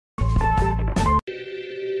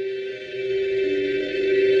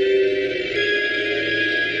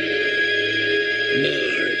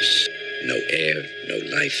have no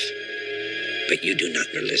life, but you do not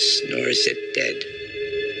release, nor is it dead.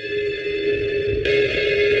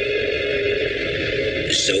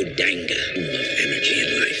 So danga of energy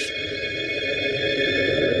and life.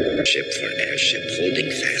 Ship for airship, holding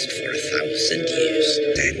fast for 1,000 years.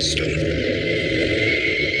 Sandstorm.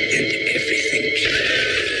 And everything.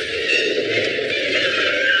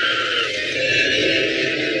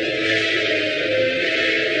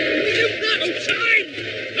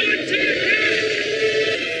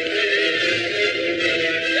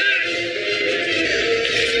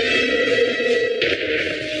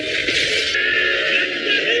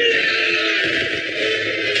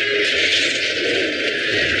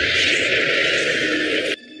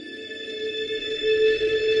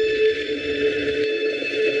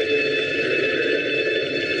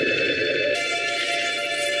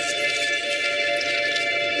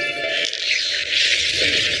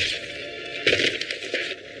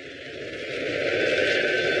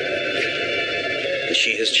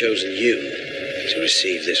 She has chosen you to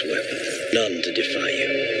receive this weapon, none to defy you.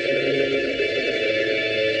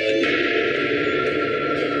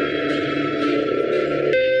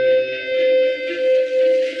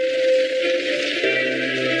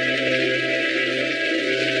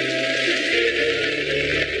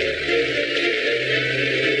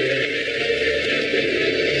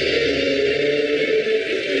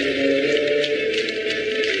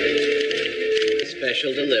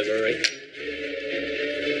 Special delivery.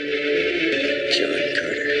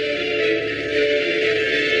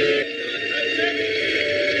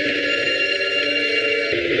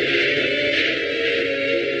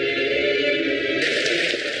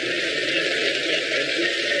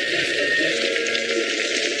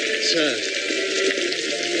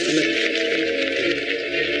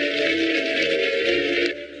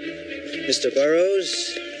 Mr.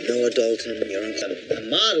 Burroughs, Noah Dalton, you're a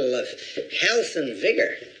model of health and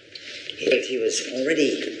vigor. He was already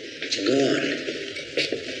gone.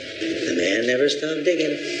 The man never stopped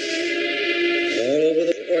digging. All over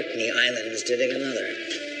the Orkney Islands to dig another.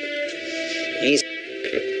 He's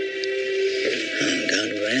gone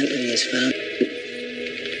to Rand and he's found.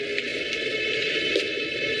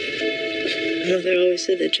 Mother always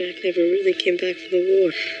said that Jack never really came back from the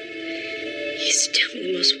war. He used to tell me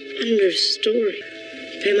the most wondrous story.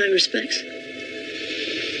 Pay my respects.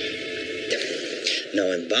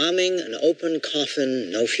 No embalming, an open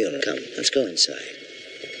coffin, no funeral. Come, let's go inside.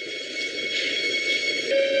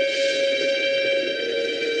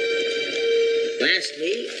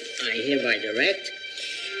 Lastly, I hereby direct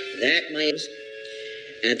that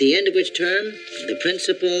at the end of which term, the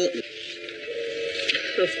principal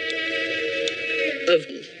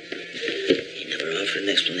He never offered an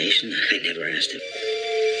explanation. I never asked him.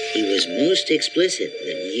 He was most explicit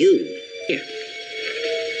that you... Here.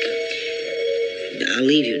 I'll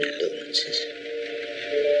leave you now, condolences.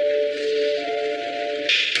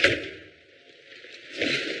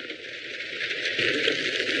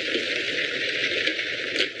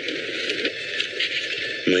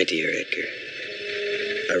 My dear Edgar,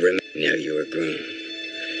 I remember now you are grown.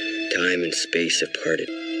 Time and space have parted.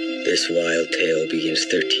 This wild tale begins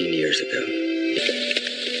 13 years ago.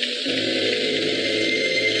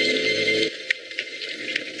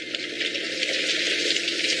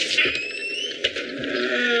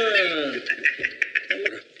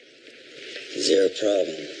 Zero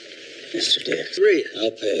problem, Mr. Dix. 3.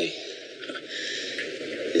 I'll pay.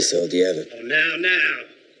 This old you have it. Oh, now.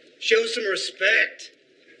 Show some respect.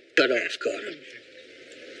 Cut off, Carter.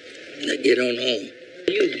 Now get on home.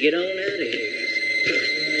 You get on out of here.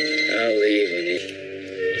 I'll leave when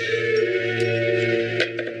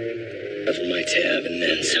Off of my tab and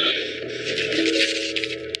then some.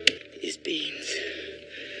 These beans.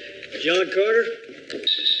 John Carter?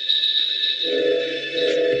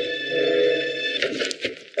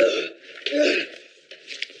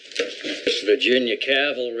 Virginia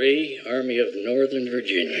Cavalry, Army of Northern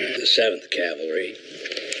Virginia. The 7th Cavalry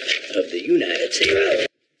of the United States.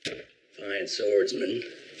 Fine swordsman.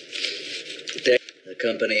 The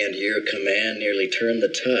company under your command nearly turned the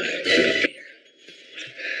tide.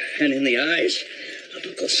 And in the eyes of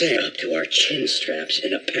Uncle Sam, up to our chin straps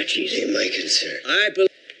in Apaches. Ain't my concern. I believe...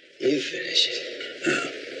 You finish it.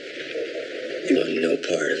 Oh. You want no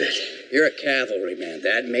part of it. You're a cavalryman.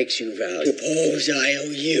 That makes you valuable. Suppose I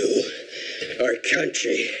owe you, our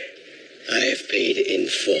country. I have paid in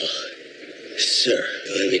full. Sir,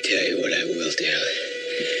 let me tell you what I will do.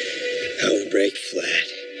 I will break flat.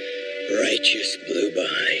 Righteous blue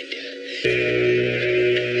behind.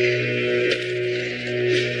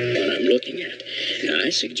 What I'm looking at. Now, I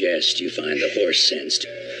suggest you find the horse sense.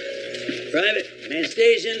 Private, Man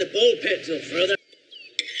stays in the bullpit till further.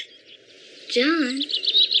 John?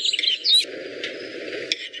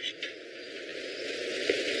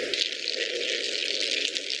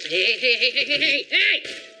 Hey!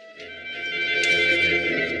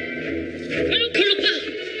 Colonel Powell!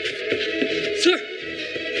 Sir!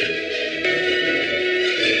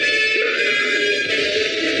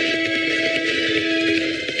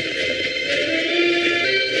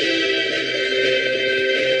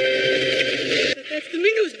 That's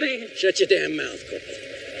Domingo's band. Shut your damn mouth, Corporal.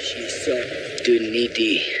 She's so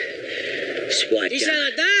duniti. Swat. He's on a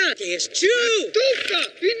down. It's true.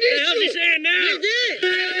 What the hell is he saying now? You did.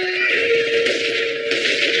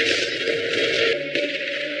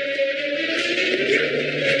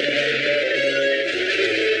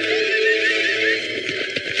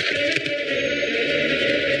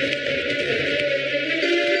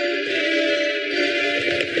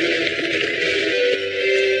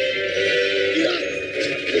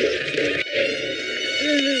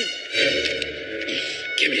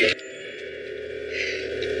 Give me it.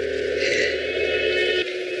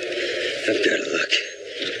 I've got a look.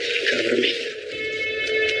 Cover me.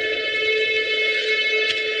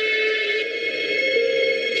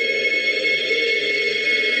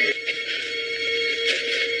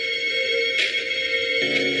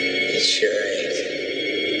 It sure ain't.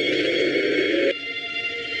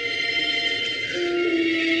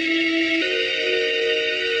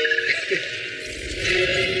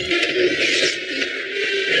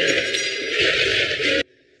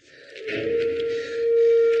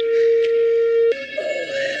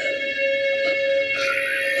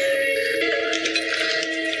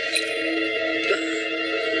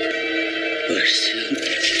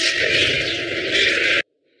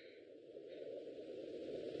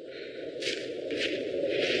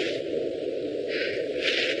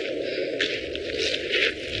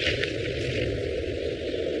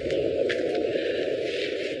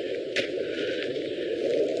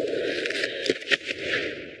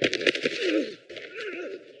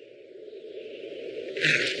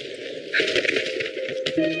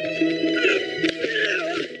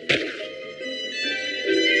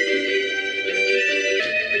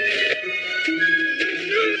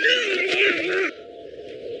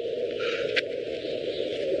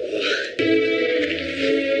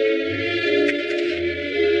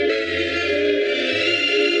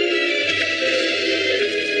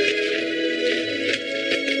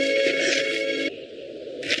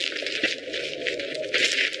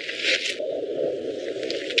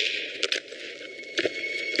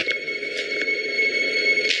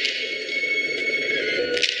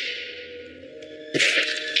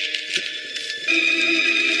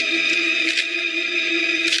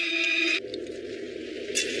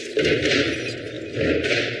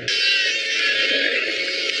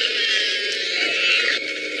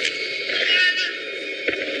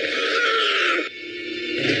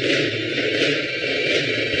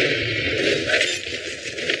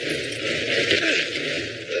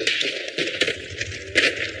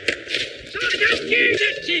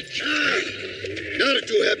 Not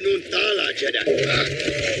to have nun tala, Jeddah.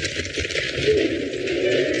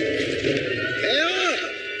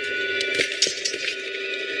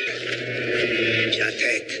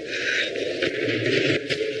 Jatet.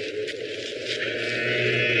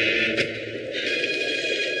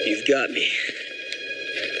 You've got me.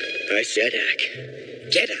 I said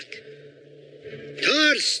Jeddak.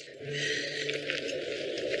 Tars.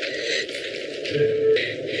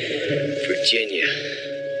 Virginia.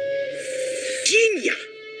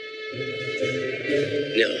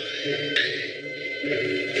 No.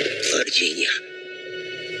 Virginia.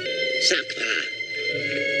 Sakpa.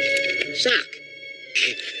 Sak.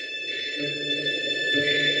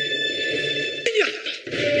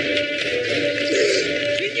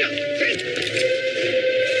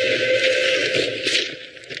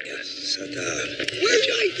 Where's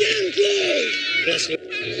my damn clothes?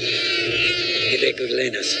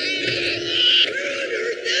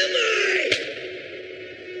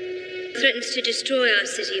 Threatens to destroy our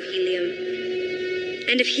city of helium.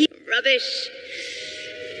 And if he... Rubbish.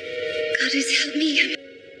 Goddess help me.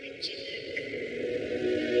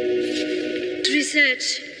 Research.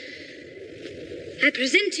 I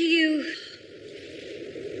present to you...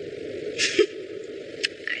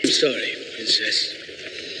 I'm sorry, Princess.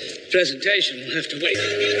 Presentation will have to wait.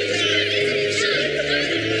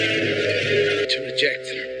 To reject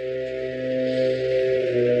them.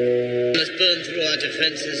 Let's burn through our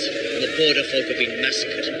defenses, and the border folk are being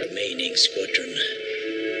massacred. The remaining squadron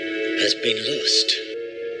has been lost.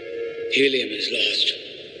 Helium is lost.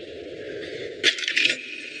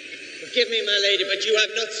 Forgive me, my lady, but you have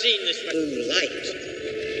not seen this blue light.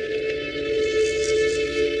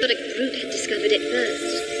 But a brute had discovered it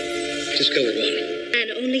first. Discovered what?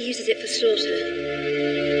 And only uses it for slaughter.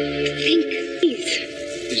 Think, please.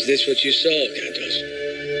 Is this what you saw, Countess?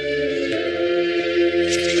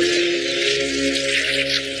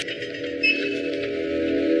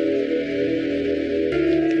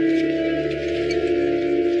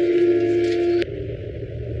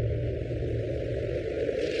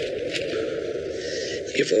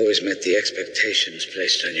 You've always met the expectations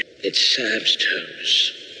placed on you. It's Sam's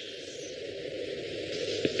terms.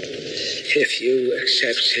 If you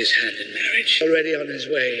accept his hand in marriage, already on his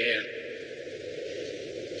way here.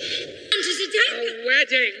 A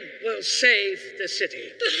wedding will save the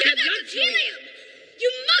city. But how about the helium?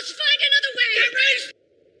 You must find another way!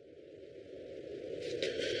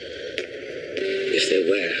 If there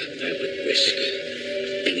were, I would risk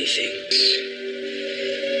anything.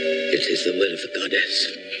 It is the will of the goddess.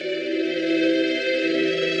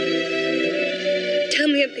 Tell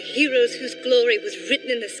me of the heroes whose glory was written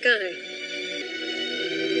in the sky.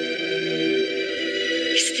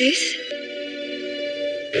 Is this?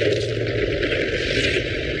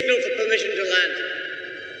 Signal for permission to land.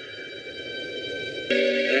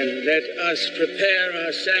 And let us prepare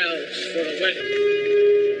ourselves for a wedding.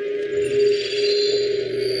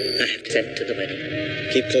 I have sent to the wedding.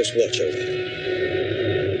 Keep close watch over her.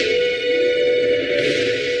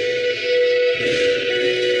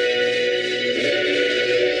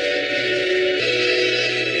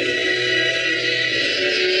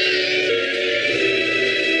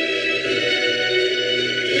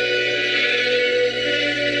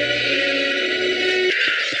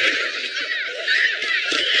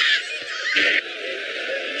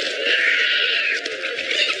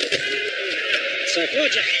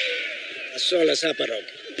 Sakoja, a sola saparog.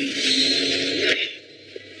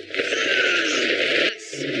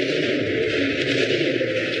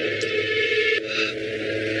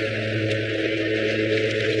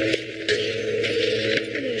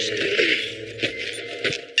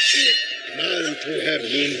 Mal tu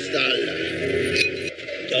herminstalla.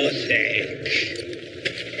 Dosek.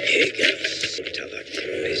 Higas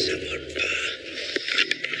tabatroi samarpa.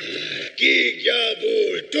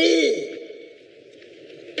 Gigabul tu.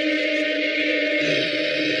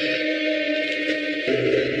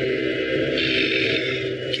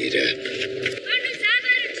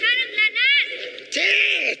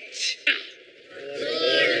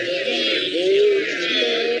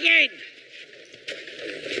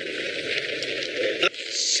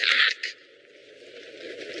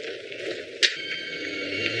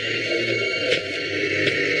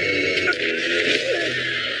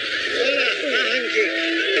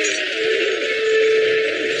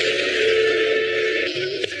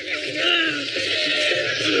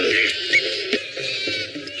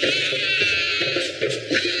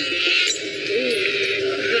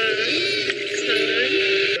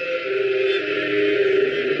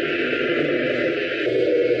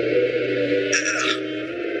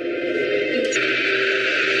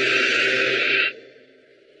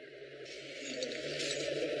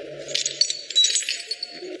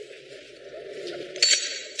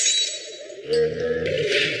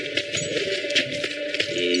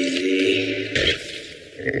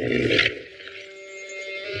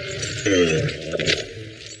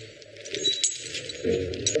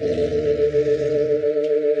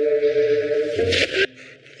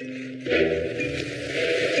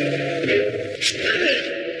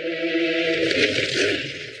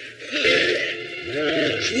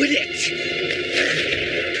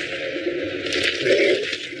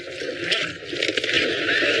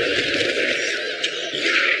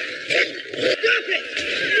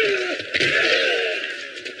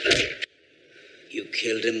 You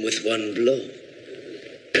killed him with one blow.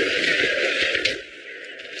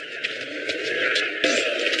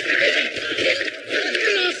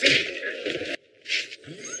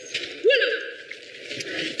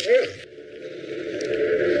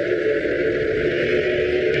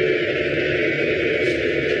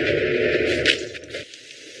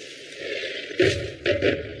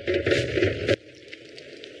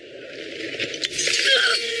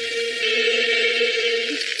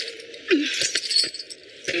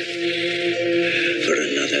 For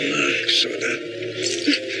another mark, Soda.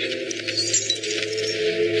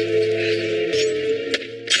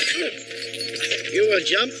 You will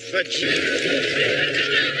jump for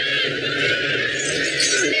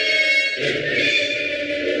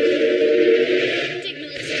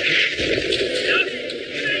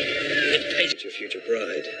Your future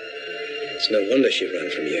bride. It's no wonder she ran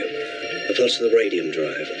from you. A pulse of the radium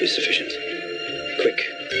drive will be sufficient. Quick.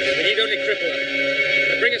 We need only cripple her.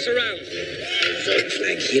 Now bring us around. Third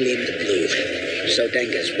flag helium the blue.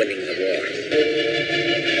 Sodanga's winning the war.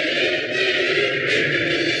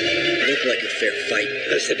 Look like a fair fight.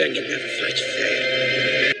 Sodanga never fights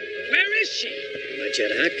fair. Where is she?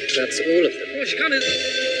 Majarak, that's all of them. Oh, she can't...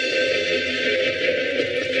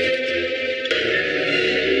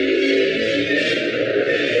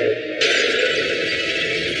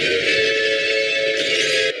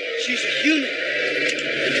 She's a human.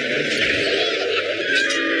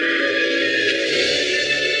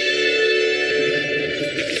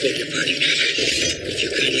 Beg your pardon. If you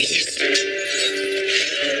kindly just...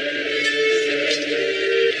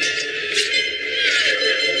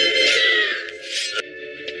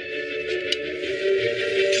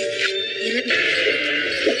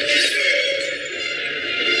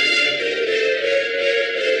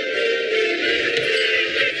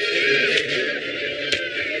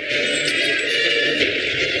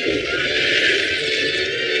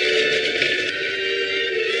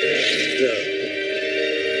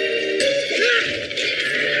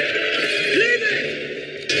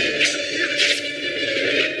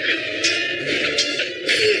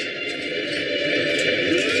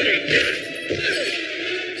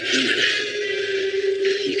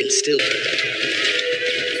 You can still...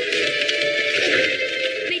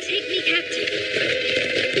 They take me captive.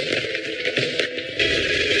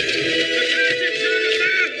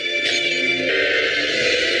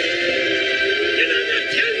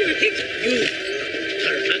 You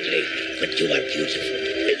are ugly, but you are beautiful.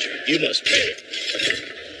 You must pay.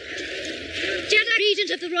 Jedi,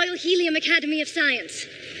 Regent of the Royal Helium Academy of Science.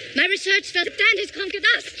 My research felt Dan has conquered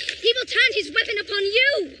us. He will turn his weapon upon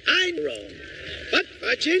you. I'm wrong. But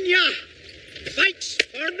Virginia fights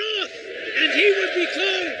for North, and he would be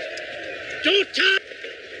called Dota.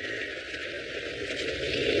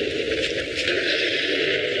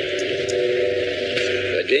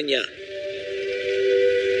 Virginia.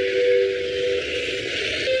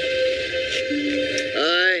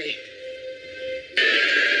 Aye.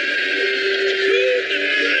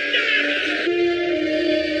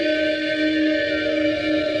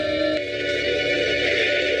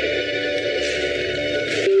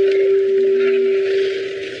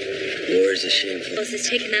 War is a shameful... Us is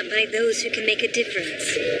taken up by those who can make a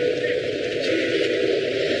difference.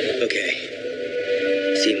 Okay.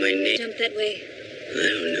 See my name? Jump that way. I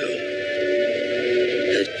don't know.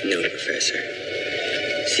 No, Professor.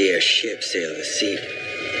 See our ship sail the sea.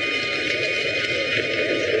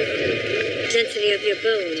 Density of your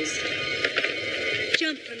bones.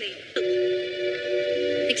 Jump for me.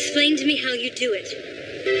 Explain to me how you do it.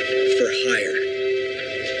 For hire.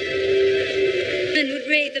 Men would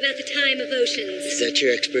rave about the time of oceans. Is that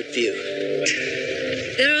your expert view?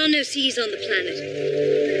 There are no seas on the planet.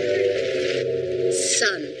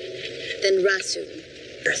 Sun, then Rasu.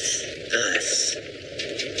 Earth. Us.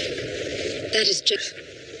 That is just...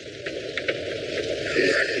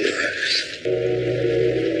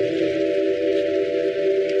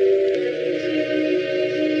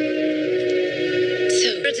 So,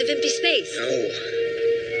 birds of empty space. No.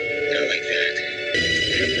 Not like that.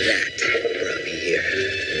 That brought me here.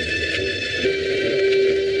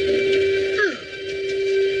 Oh.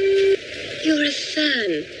 You're a fan.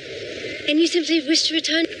 And you simply wish to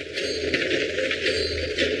return...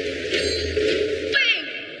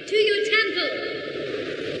 To your temple.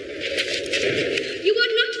 You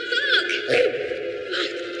are not Thug.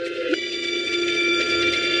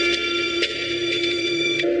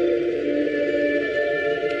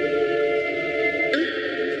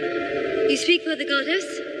 You speak for the goddess?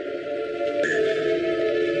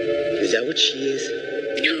 Is that what she is?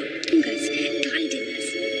 No, Tunga's guiding us.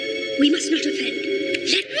 We must not offend.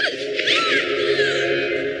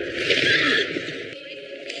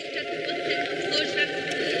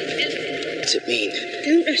 What's it mean?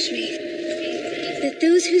 Don't rush me. That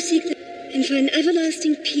those who seek the can find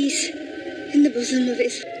everlasting peace in the bosom of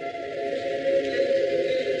his.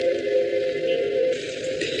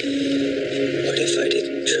 What if I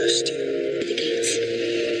didn't trust you? The gates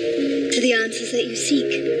to the answers that you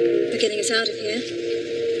seek. We're getting us out of here.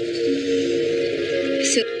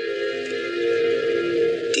 So,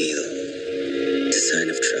 Deal. It's a sign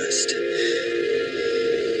of trust.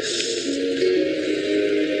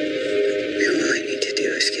 Now all I need to do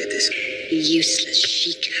is get this useless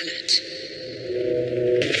she-callet.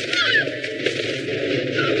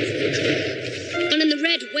 on in the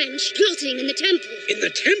Red Wench, plotting in the temple. In the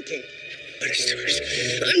temple? Ministers,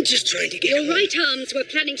 I'm just trying to get Your home. right arms were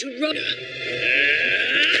planning to rob.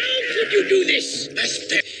 How could you do this?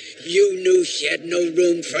 You knew she had no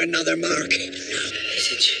room for another mark.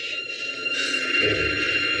 Isn't she?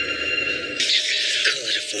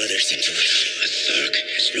 everything to it. A Thark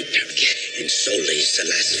has no parity, and solely is the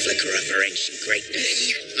last flicker of her ancient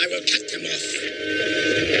greatness. I will cut them off.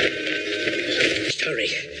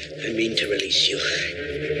 Hurry. I mean to release you.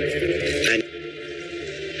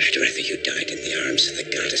 I'd rather you died in the arms of the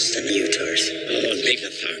goddess than you, Tars. Oh, leave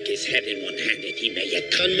the Thark his head in one hand, and he may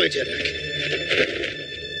yet con my Jadak.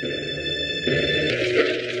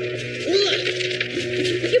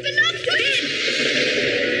 You belong to him!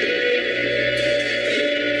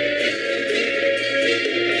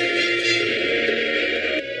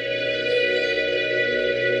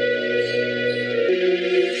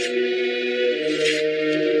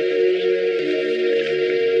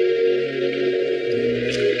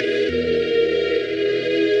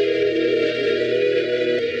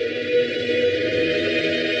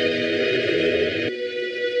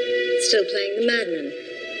 Still playing the madman.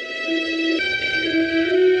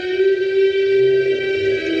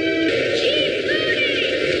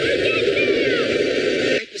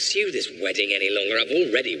 Pursue this wedding any longer. I've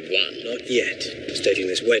already won. Not yet. Staging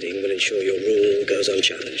this wedding will ensure your rule goes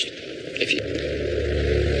unchallenged. If you...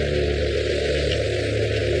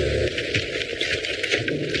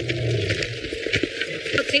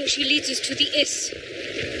 I think she leads us to the Is.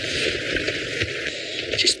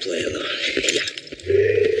 Just play along. Yeah.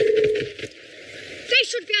 They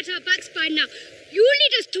should be at our backs by now. You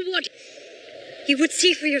lead us toward... You would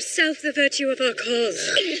see for yourself the virtue of our cause.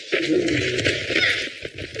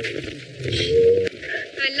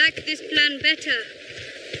 I like this plan better.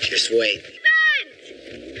 Just wait. Run!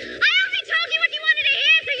 I only told you what you wanted to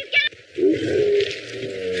hear, so you get...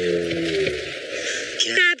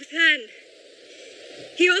 Bad plan.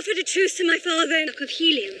 He offered a truce to my father in of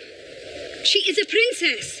helium. She is a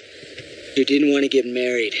princess. You didn't want to get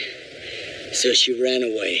married, so she ran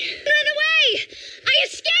away. Run away! I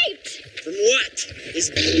escaped! From what?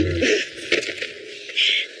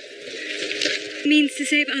 Means to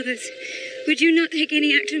save others. Would you not take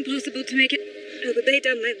any action possible to make it... I would lay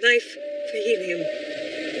down my life for helium.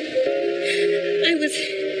 I was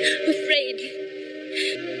afraid.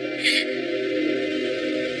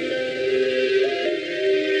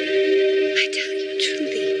 I tell you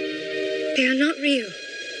truly, they are not real.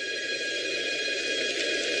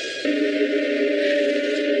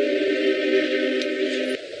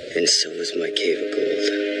 And so is my cave of gold.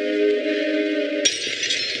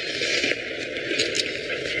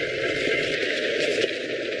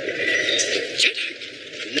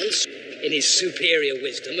 Once, in his superior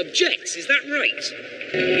wisdom, objects. Is that right?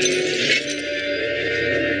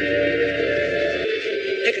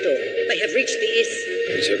 Hector, they have reached the Is.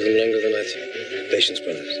 It took them longer than I thought. Patience,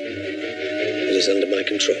 brothers. It is under my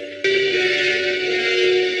control.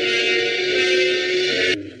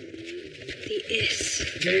 The Is.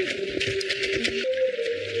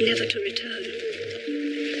 Never to return.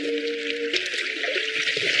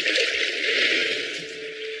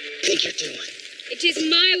 Think you're doing? It is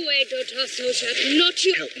my way, Dr. Soshat, not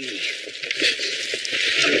you. Help me.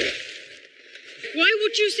 Why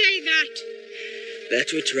would you say that?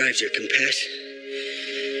 That's what drives your compassion.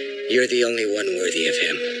 You're the only one worthy of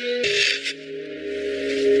him.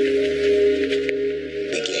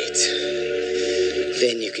 The gates.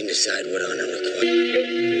 Then you can decide what honor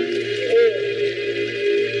requires.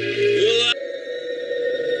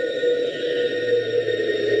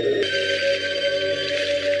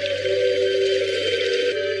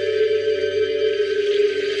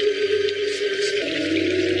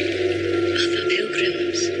 Other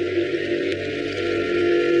pilgrims.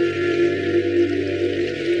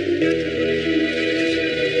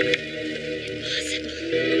 Impossible.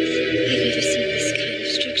 I've never seen this kind of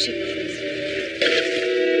structure before.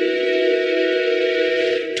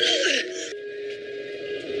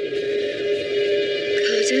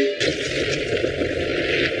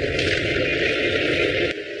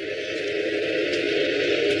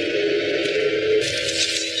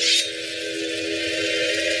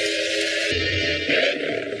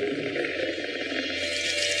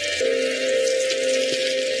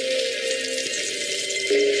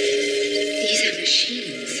 These are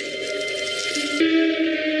machines.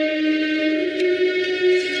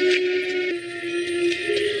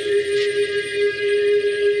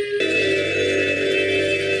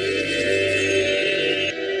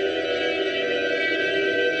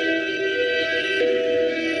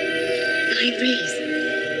 Nine rays.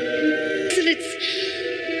 Excellence.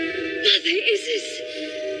 Mother Isis.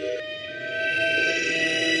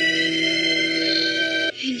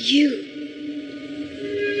 And you.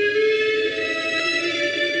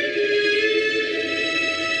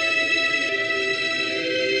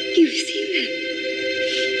 You've seen them.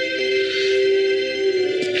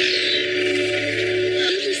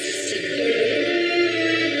 How does this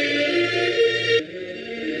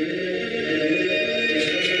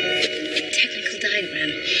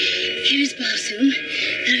Here is Barsoom.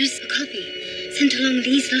 There is a copy sent along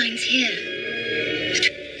these lines here.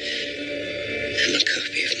 I'm a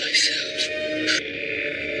copy of myself.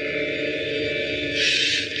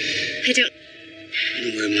 I don't...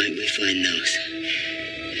 Where might we find those?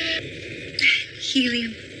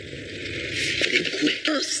 Helium.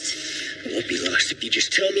 Lost. I won't be lost if you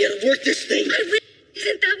just tell me how to work this thing.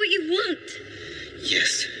 Isn't that what you want?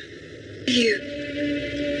 Yes.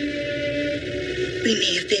 We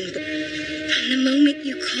may have been from the moment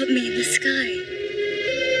you caught me in the sky.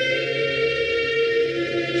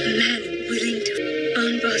 A man willing to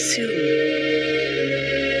on Barsoom.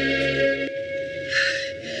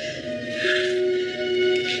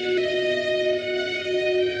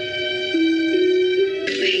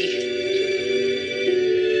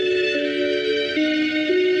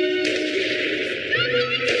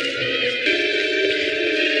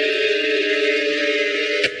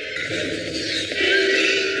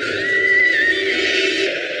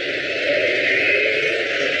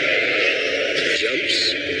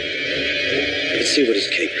 See what he's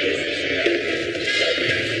capable of.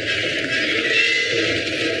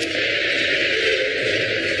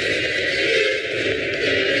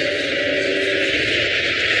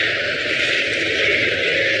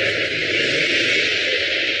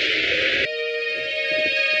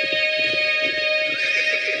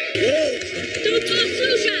 Don't go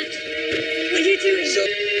through that! What are you doing?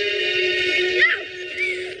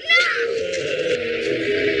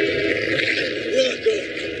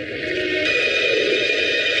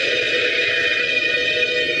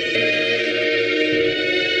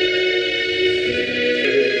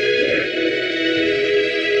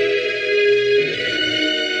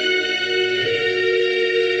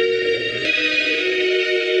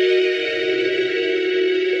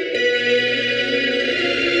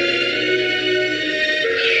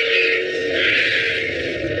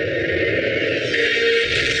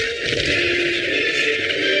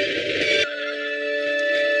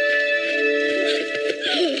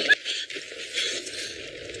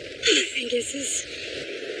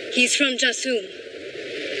 He's from Jassoon.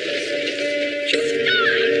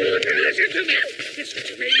 Listen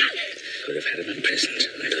to me. Could have had him imprisoned.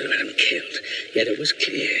 I could have had him killed. Yet it was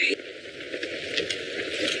clear.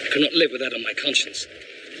 I could not live with that on my conscience.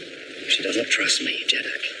 She does not trust me,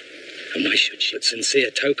 Jeddak. And why should she? A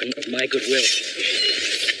sincere token of my goodwill.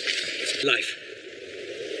 Life.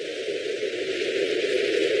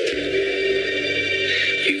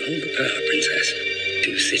 You hold the power, Princess.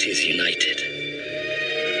 2 cities united.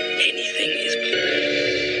 Anything is possible.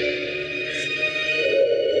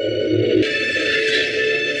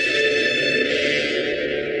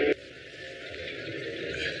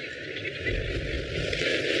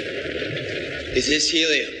 Is this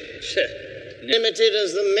helium? Limited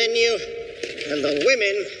as the menu, and the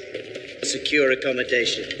women secure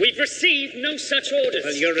accommodation. We've received no such orders.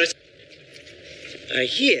 Well, you're I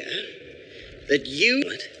hear that you...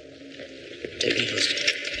 What? Take me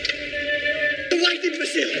hostage. The white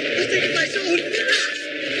imbecile has taken my sword!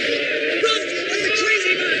 Run! That's a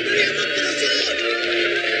crazy man! Hurry him up with a sword!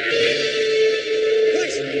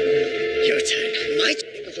 Right. Your turn. My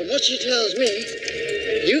turn. From what she tells me,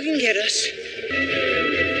 you can get us.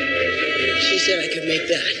 She said I could make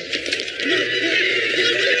that.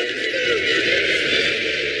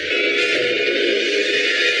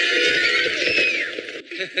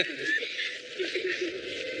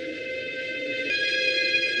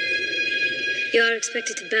 You are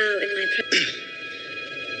expected to bow in my presence.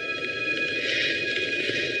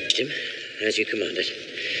 Jim, as you commanded.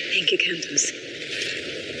 Thank you, Countess.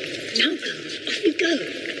 Now, girls, off you go.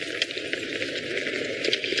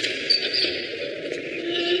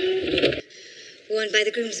 Warned by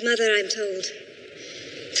the groom's mother, I'm told.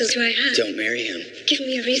 So do I have. Don't marry him. Give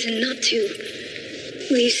me a reason not to.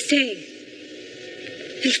 Will you stay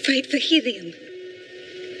and fight for helium?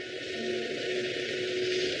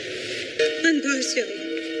 I'm Barsoom,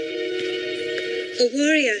 a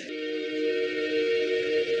warrior.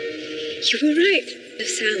 You were right. It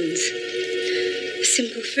sounds a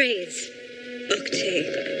simple phrase. Octave.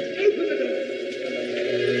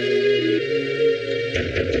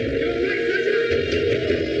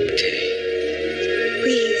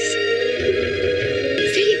 Please.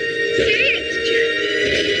 Say it. Say it.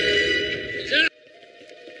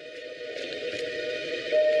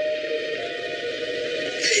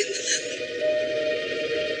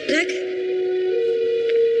 Jack,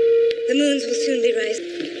 the moons will soon be rising.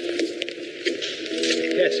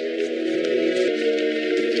 Yes.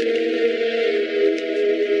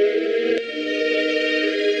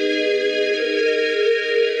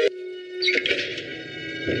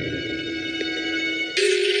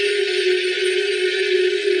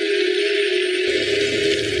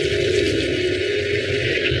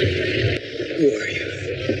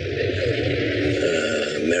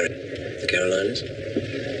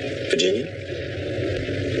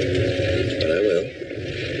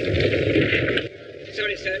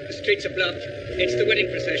 streets are blocked. It's the wedding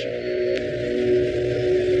procession.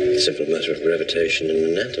 Simple matter of gravitation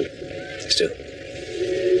and anatomy. Still,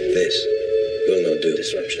 this will not do.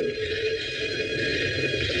 Disruption.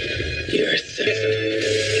 The Earth.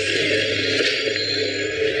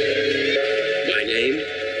 My name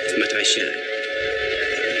is Matai Shan.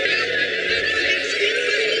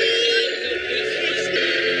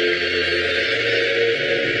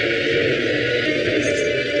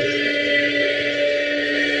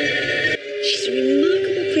 She's a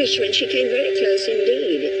remarkable creature, and she came very close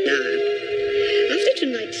indeed. Now, after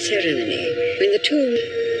tonight's ceremony, when the tomb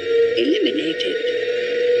eliminated.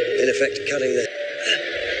 In effect, cutting the...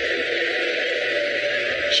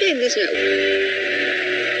 Shame there's no...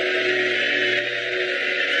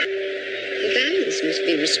 The balance must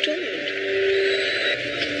be restored.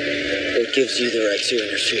 What gives you the right to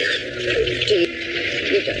interfere?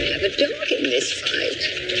 You don't have a dog in this fight.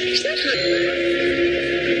 Is that how...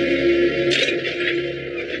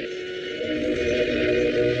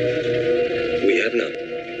 We have none.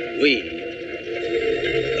 We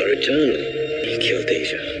are eternal. He killed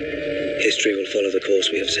Asia. History will follow the course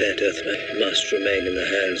we have set. Earthmen must remain in the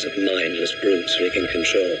hands of mindless brutes wreaking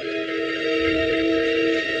control.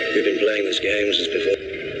 We've been playing this game since before.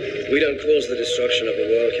 We don't cause the destruction of the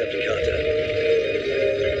world, Captain Carter.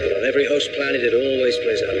 But on every host planet, it always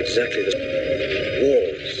plays out exactly the same.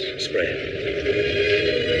 Wars spread.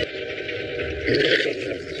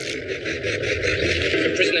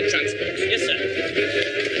 Prisoner transport. Yes, sir.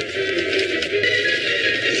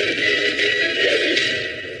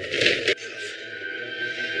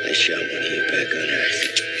 I shall want you back on Earth.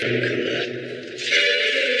 Come on.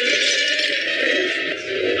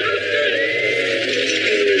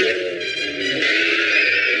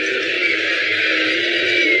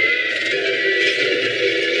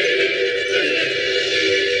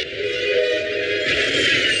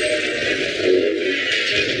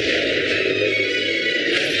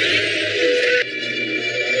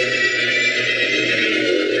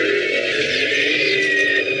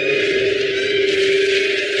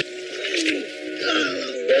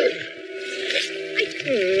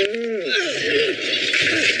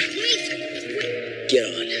 Get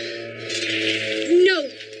on. No.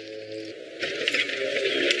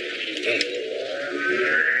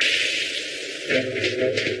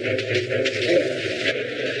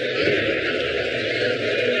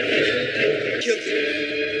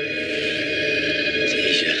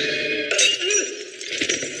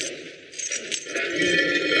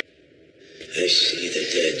 I see the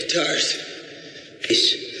dead Tars.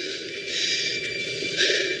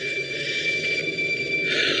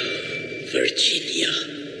 Virginia.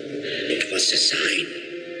 It was a sign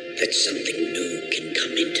that something new can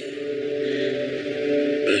come into.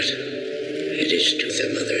 But it is to the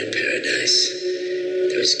mother in paradise.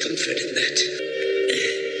 There is comfort in that.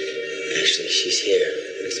 Actually, she's here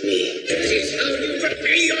with me. This is how you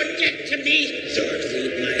repay your debt to me. Sword,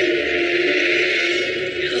 lead my...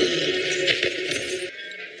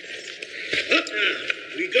 Up now.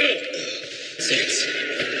 We go. Sense.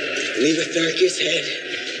 Leave a Tharkus head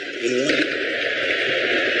in one.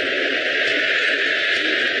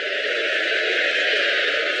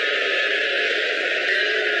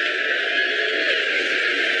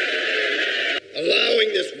 Allowing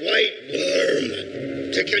this white worm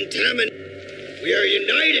to contaminate. We are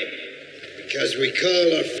united because we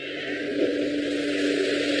call our...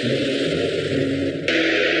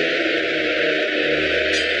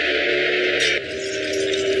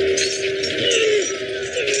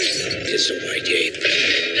 It's a white ape.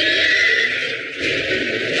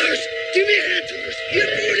 Tars, give me a hand, Tars.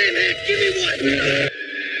 You're more than hand. Give me one.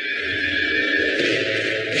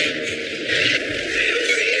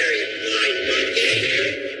 Over here, you blind monkey.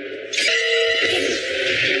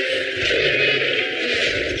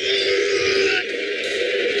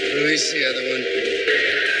 Release the other one.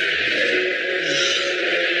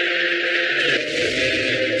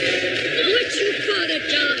 Let your father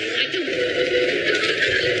die. I don't...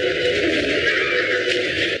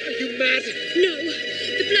 Are you mad? No.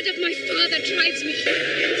 The blood of my father drives me.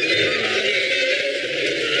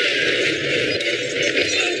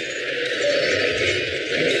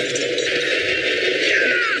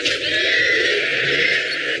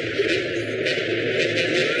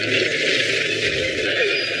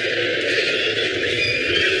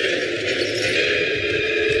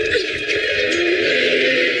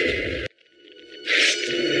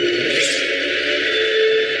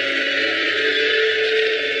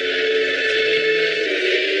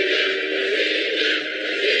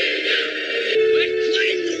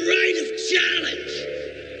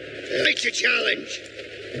 Right to challenge.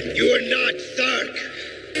 You are not Thark.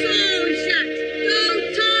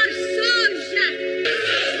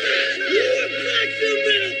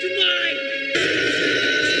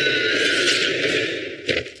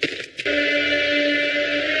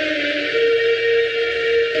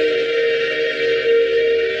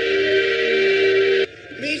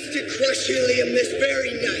 Helium this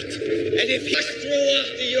very night, and if he must throw off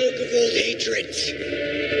the yoke of old hatreds,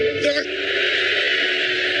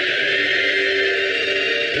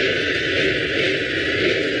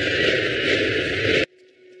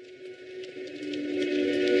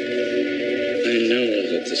 I know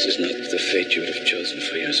that this is not the fate you would have chosen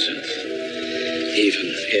for yourself, even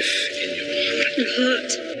if in your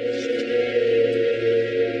heart.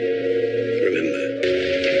 Remember,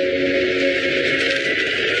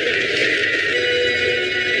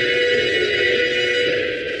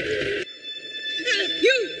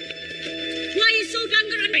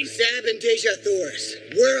 Zab and Deja Thoris,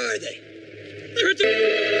 where are they?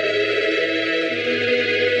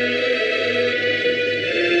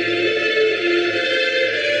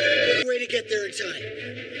 Way to get there in time.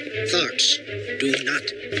 Thoughts do not.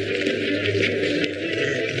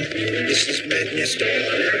 This is madness.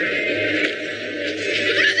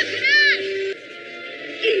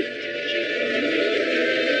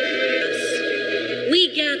 We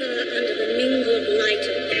gather under the mingled light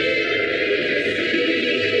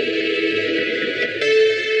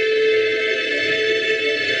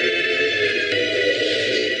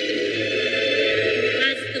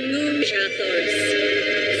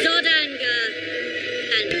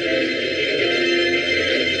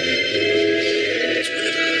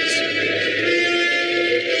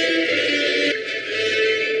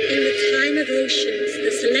of oceans,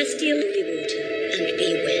 the celestial holy water, and be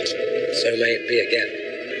wet. So may it be again.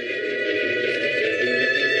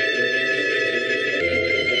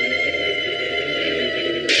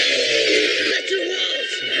 Let your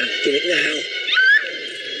walls! Do it now.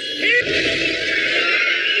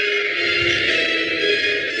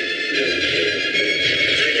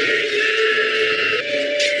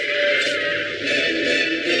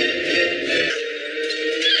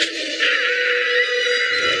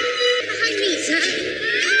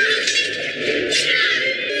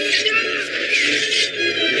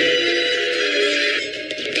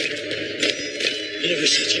 Never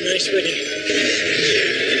such a nice wedding.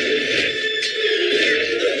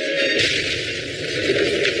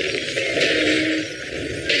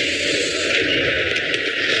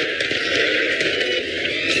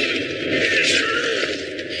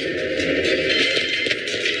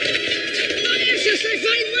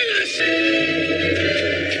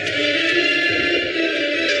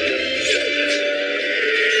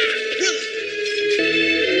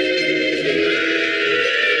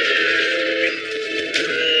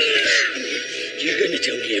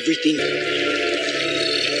 Everything.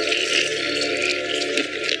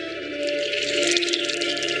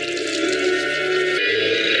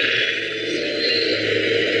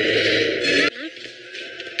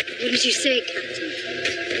 What did you say, Captain?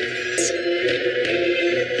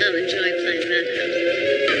 I'll enjoy playing that out.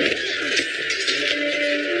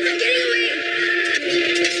 I'm getting away! The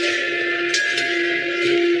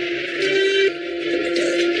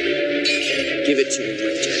medallion. Give it to me,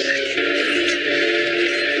 my Jedi.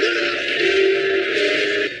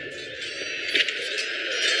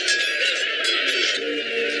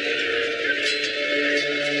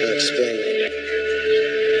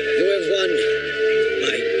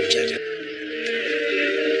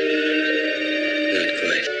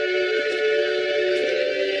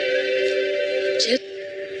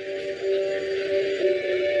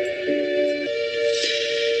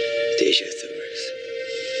 Deja Thoris.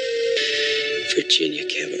 Virginia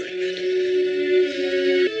Cavalryman.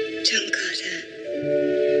 John Carter.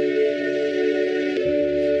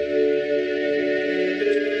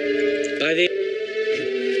 By the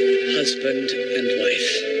husband and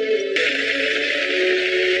wife.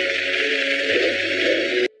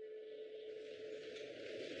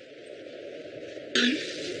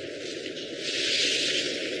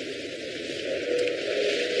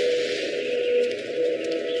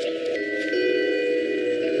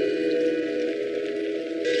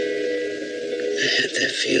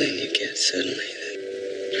 That feeling you get suddenly,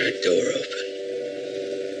 that door open.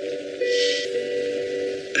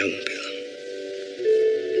 I won't be long.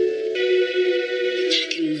 I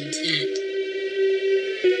can want that.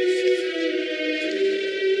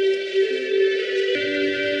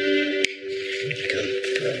 Come.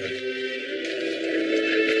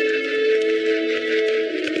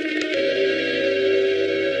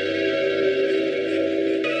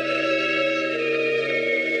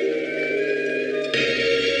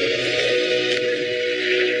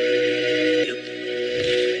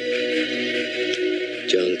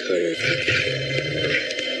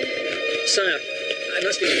 Sire, I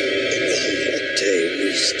must be... Octave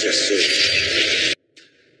is just so...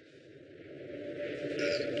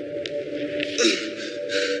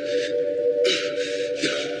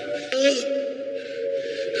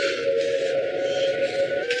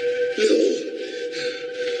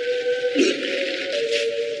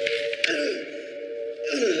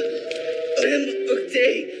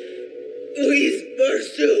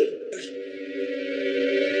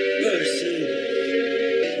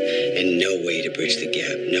 And no way to bridge the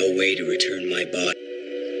gap, no way to return my body.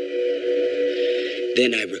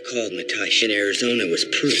 Then I recalled Natasha in Arizona was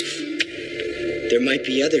proof. There might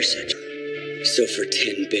be other such. So for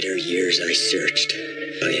 10 bitter years I searched.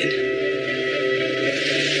 And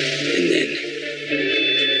then...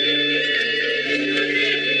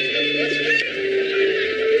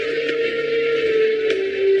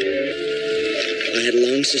 I had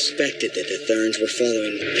long suspected that the Therns were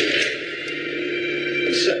following...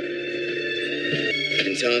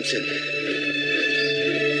 And Thompson...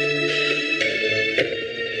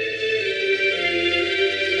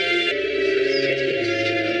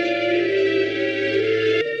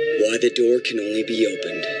 Why the door can only be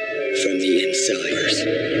opened from the inside.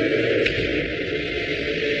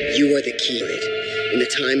 You are the key to it. In the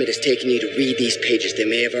time it has taken you to read these pages, they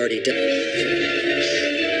may have already done...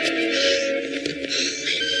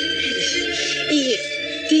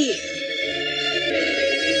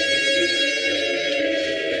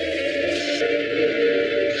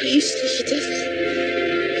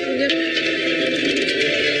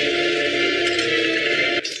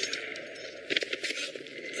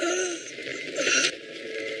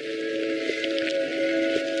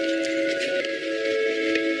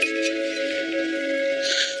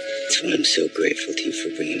 That's why I'm so grateful to you for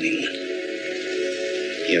bringing me one.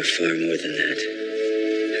 You're far more than that.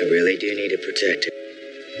 I really do need to protect it.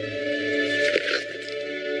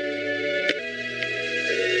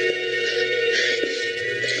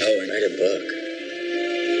 Oh, and write a book.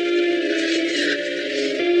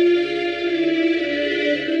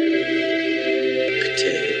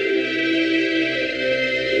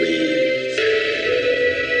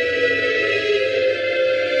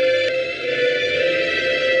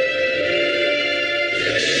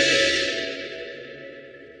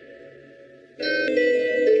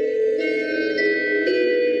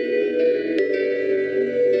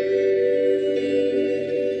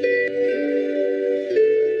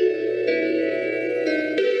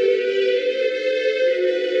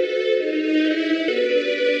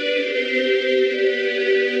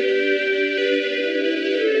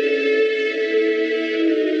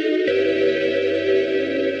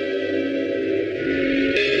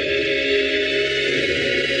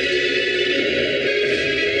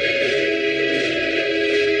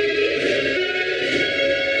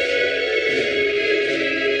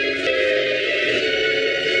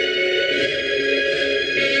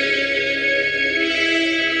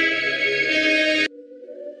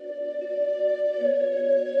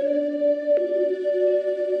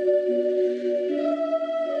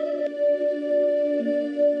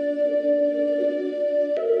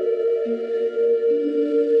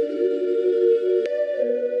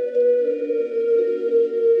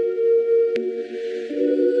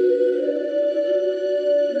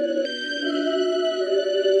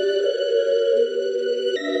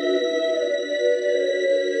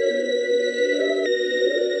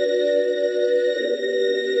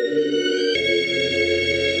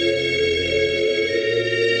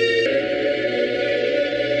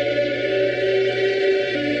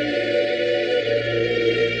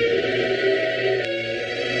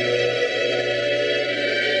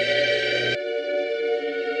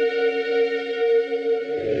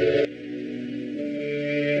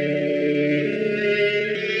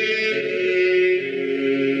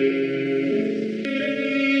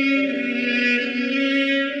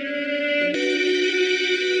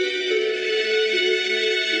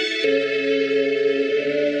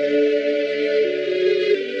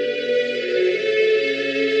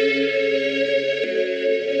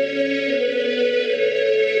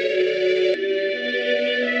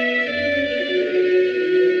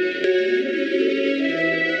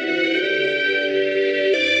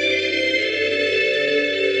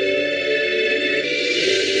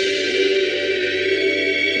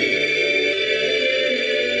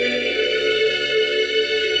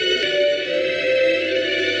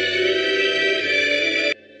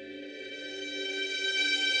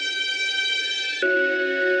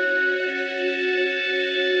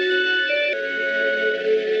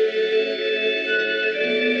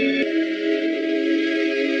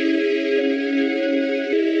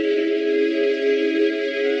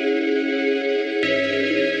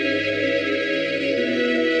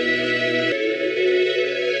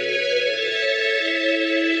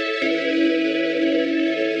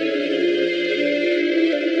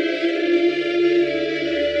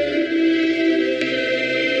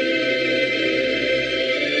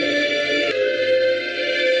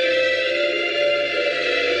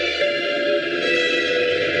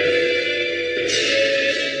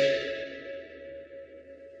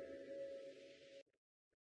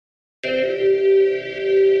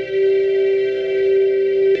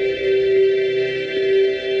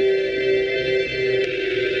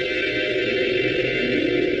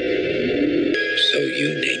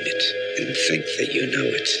 think that you know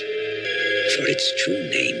it, for its true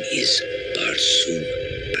name is Barsum,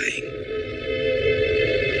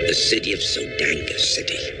 the city of Sodanga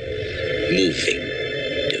City, moving,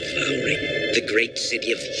 devouring. The great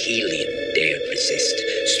city of Helium dared resist,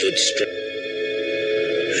 stood strong,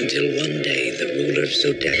 until one day the ruler of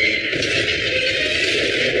Sodanga...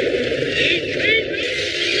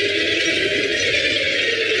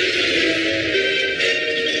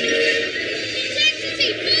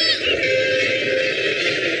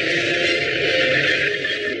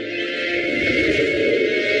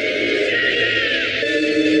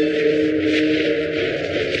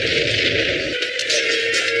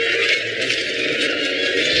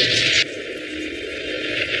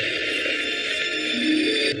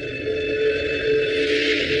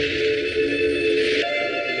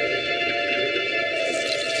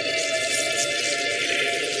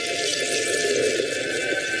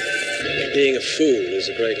 Being a fool is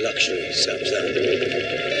a great luxury, subtitle.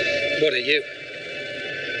 What are you?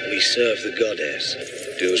 We serve the goddess.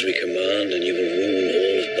 Do as we command, and you will rule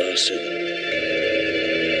all of Barsum.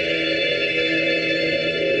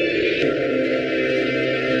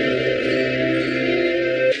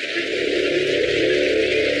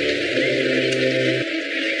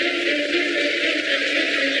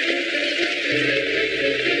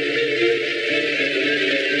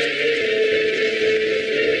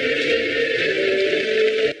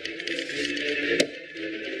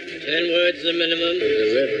 10 words the minimum.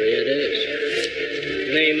 Delivery it is.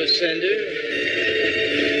 Name of sender.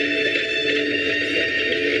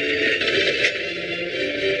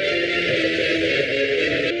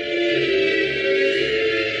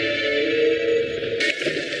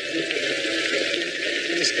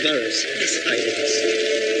 Mr. Burroughs, silence.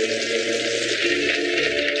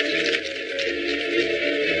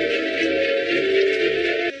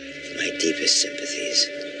 My deepest sympathies.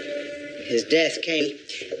 His death came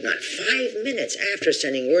not 5 minutes after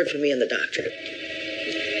sending word for me and the doctor.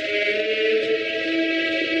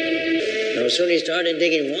 No sooner he started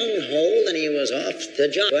digging one hole than he was off the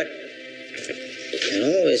job. But it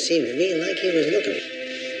always seemed to me like he was looking.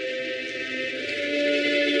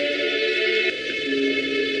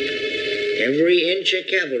 Every inch a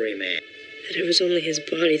cavalryman. That it was only his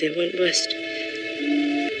body that went west.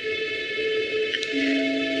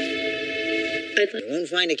 You won't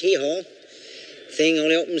find a keyhole. Thing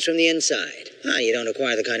only opens from the inside. You don't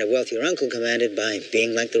acquire the kind of wealth your uncle commanded by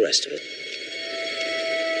being like the rest of it.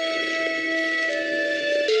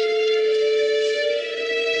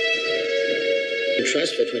 In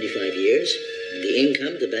trust for 25 years. The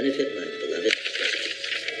income to benefit my beloved.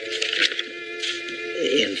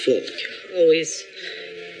 In full. Always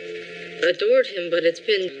adored him, but it's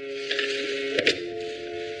been...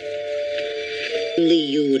 Only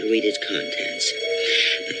you would read its contents.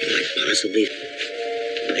 Might possibly...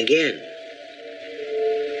 Again.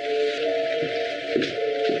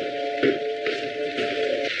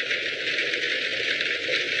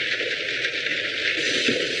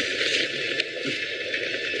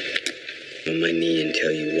 On my knee and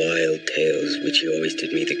tell you wild tales, which you always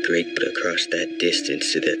did me the great, but across that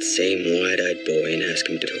distance to that same wide-eyed boy and ask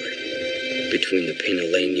him to tour between the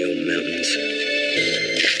Pinaleño Mountains.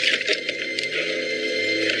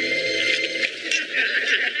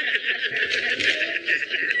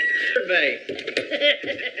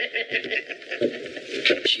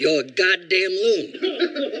 You're a goddamn loon.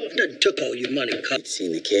 Done took all your money, cop. You'd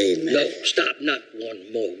seen the cave, man. No, stop. Not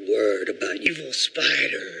one more word about evil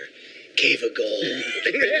spider. Cave of gold.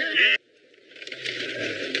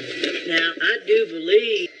 Now, I do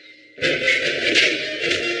believe...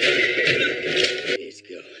 Let's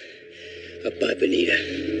go. Up by Bonita.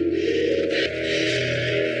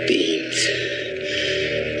 Beans.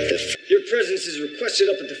 Your presence is requested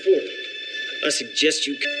up at the fort. I suggest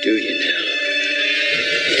you... Do you now?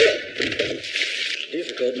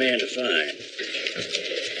 Difficult man to find.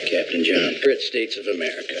 Captain John, Great States of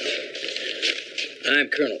America. I'm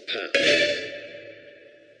Colonel Powell.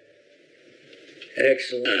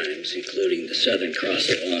 Excellent times, including the Southern Cross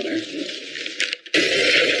of Honor.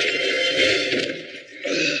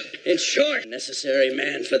 In short, necessary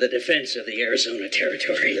man for the defense of the Arizona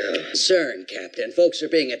Territory. Concern, Captain. Folks are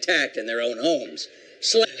being attacked in their own homes.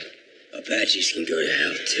 Apaches can go to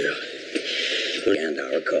hell, too. And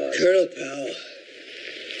our cause. Colonel Powell,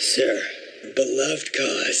 sir, beloved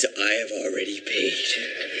cause I have already paid.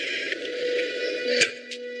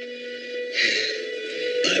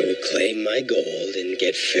 I will claim my gold and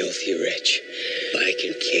get filthy rich. I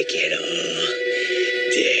can kick it all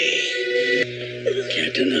day.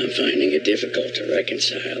 Captain, I'm finding it difficult to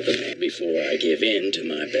reconcile the man before I give in to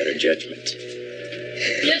my better judgment.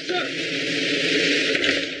 Yes, sir.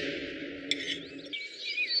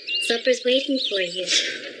 Supper's waiting for you.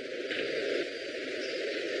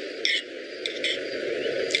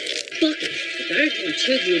 Fuck it. If I ever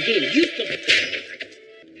tell you again, you fucking...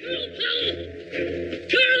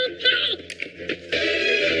 Colonel Powell!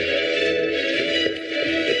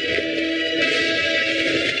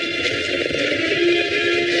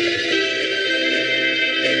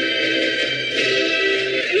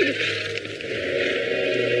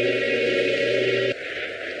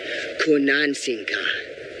 Kunan Sinka.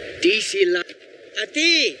 DC La.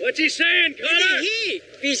 Ati! What's he saying, Carter? He!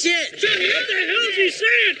 Visit! Johnny, what the hell is he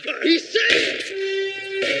saying, Carter? He's saying!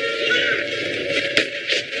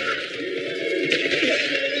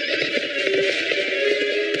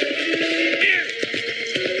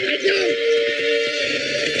 I don't!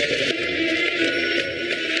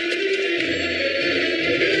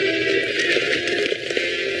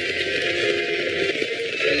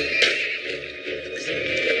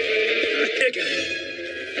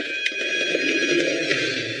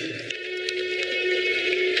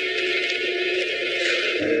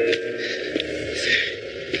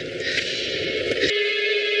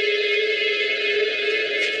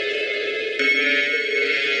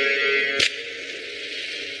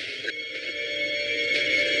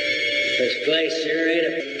 This place sure ain't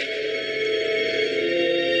a...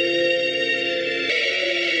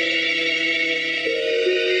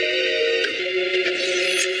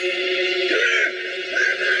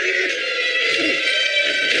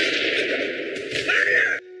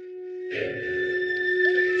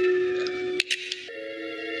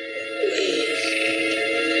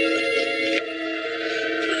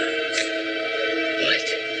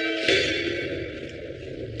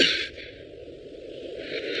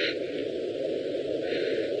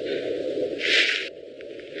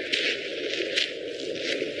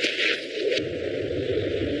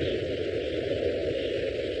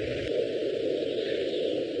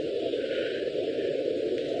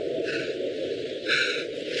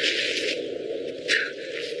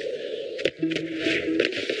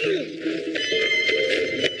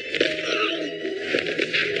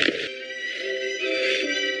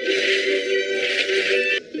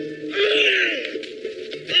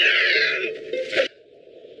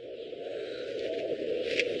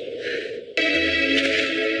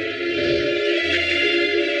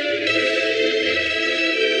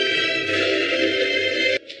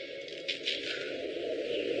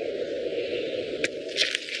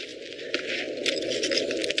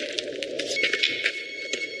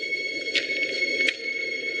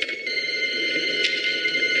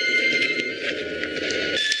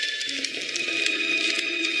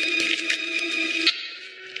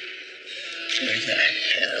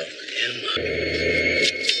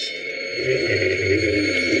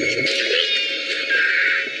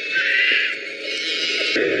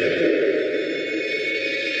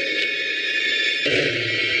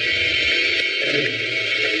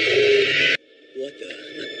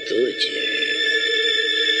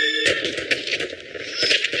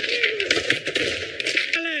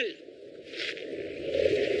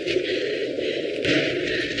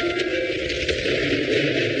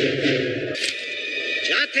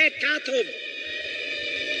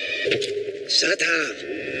 Satav.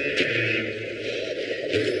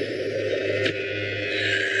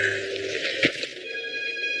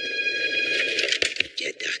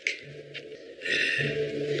 Jedak.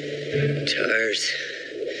 Tars.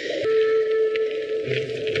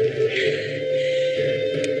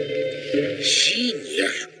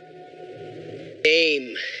 Shinya. Name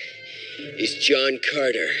is John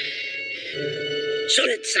Carter.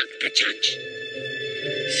 Solet Sak Pachach.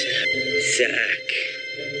 Zach.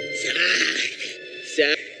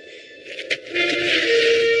 Zach.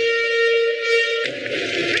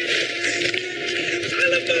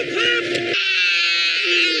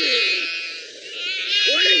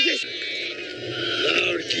 What is this?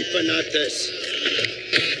 Lord, keep an at this.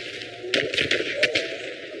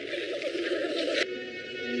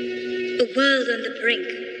 A world on the brink.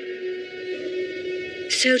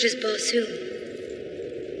 So does Barsoom.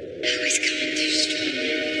 Always coming too strong.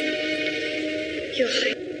 Your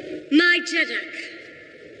Highness. My Jedak.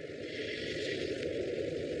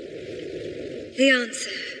 The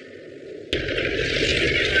answer.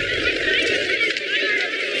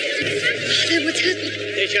 Father, what's happened?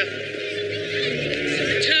 Bishop.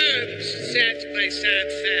 Terms set by Sad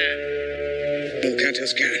Fair.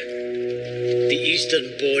 Mukatoska. The eastern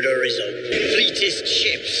border is on. Fleetest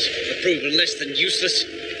ships are proven less than useless.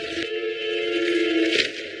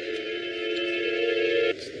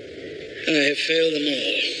 I have failed them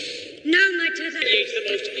all. No, my Jedak. Creates the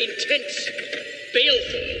most intense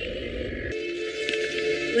filth.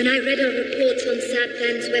 When I read our reports on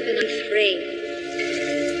Satpan's weapon, I'm afraid.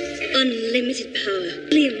 Unlimited power.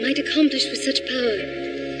 Liam might accomplish with such power.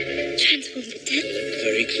 Transform the dead.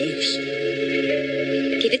 Very close.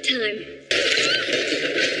 Give it time.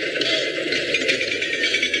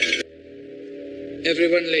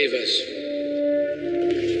 Everyone leave us.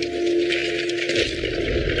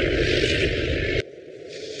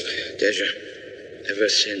 Deja, ever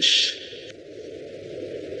since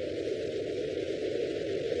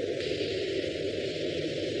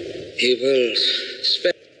he will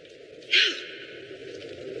spend.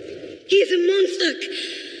 He is a monster.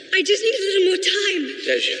 I just need a little more time.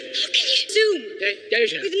 Deja. How can you zoom?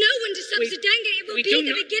 Deja. With no one to subsidanga, it will we be do the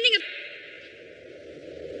not- beginning of...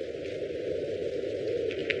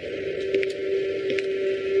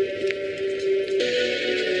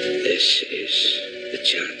 This is the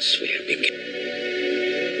chance we have been given.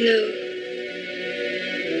 No.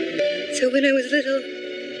 So when I was little,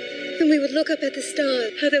 when we would look up at the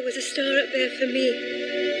stars, how there was a star up there for me.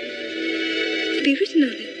 It'd be written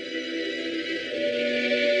on it.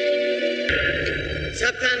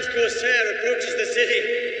 Satpan's corsair approaches the city.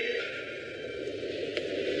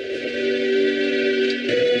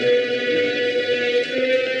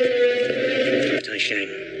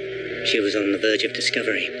 Taishang. She was on the verge of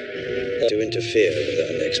discovery. To interfere with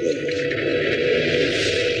our next move.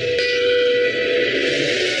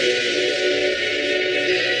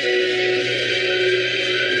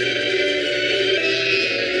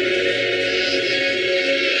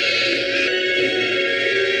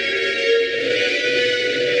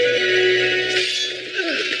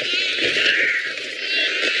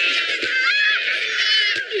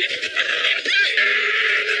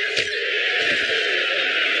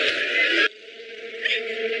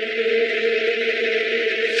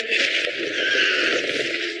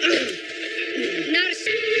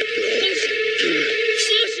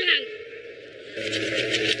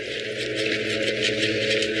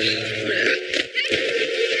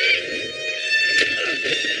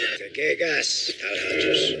 Gegas,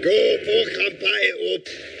 Talhatus. Go, Kampai, up.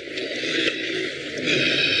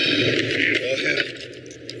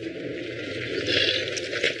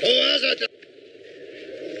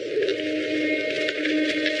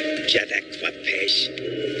 Jadak Wapes,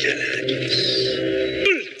 Talhatus.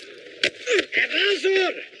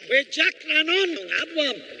 Evazor, we Jack Lanon,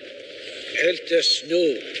 Adwam. Elter Snow.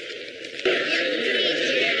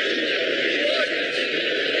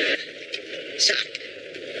 Sack.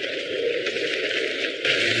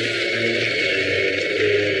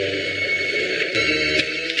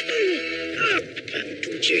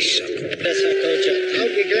 Jason. Bessa Koja, how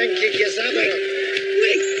we going kick your sabber?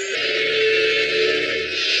 Wait.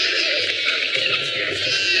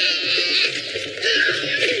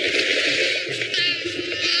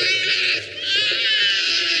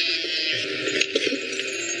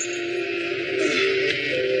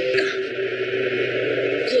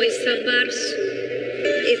 Coisa barso.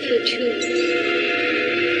 Esse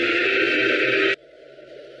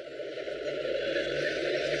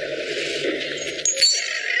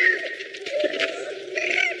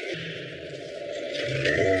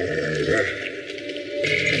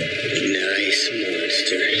Nice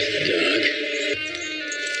monster, dog.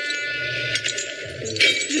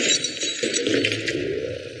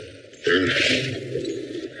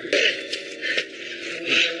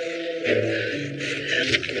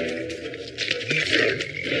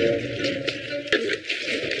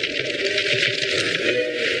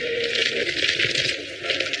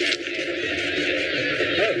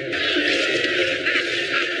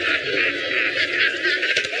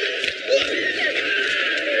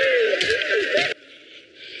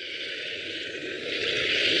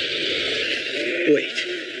 Wait.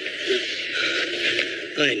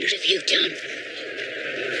 I understand. What have you done?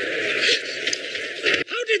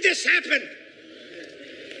 How did this happen?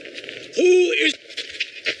 Who is...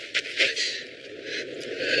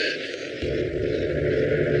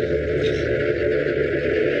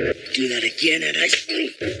 Do that again and I...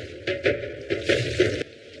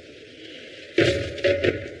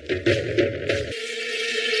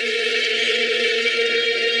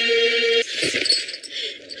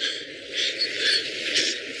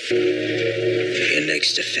 Your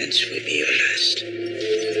next offense will be your last.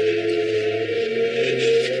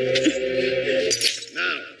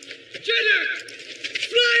 Now, Jenner!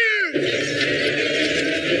 Flyer!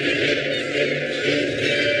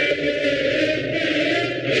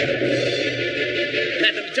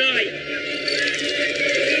 Let them die!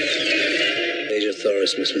 Major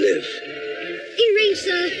Thoris must live. In range,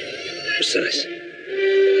 sir. Precise.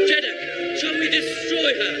 Jeddah, shall we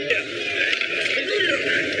destroy her?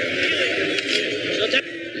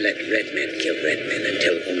 red men kill red men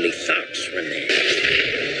until only thoughts remain.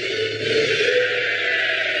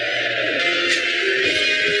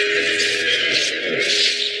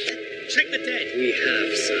 Check the dead. We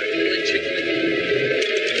have, sir. Then check the living.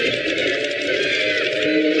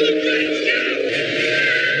 Good right now!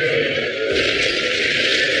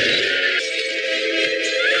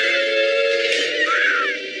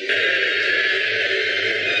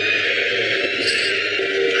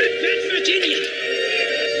 I've met Virginia.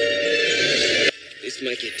 This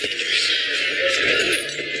might get dangerous.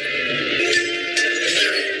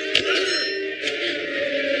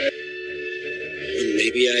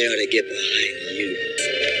 Maybe I ought to get behind you.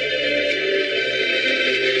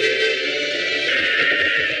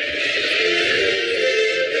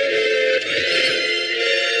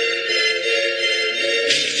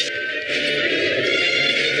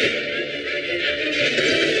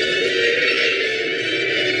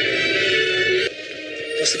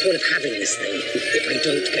 What's the point of having this thing if I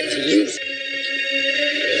don't get to use it?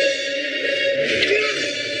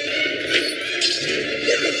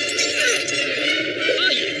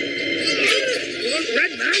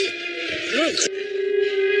 Red man? Look!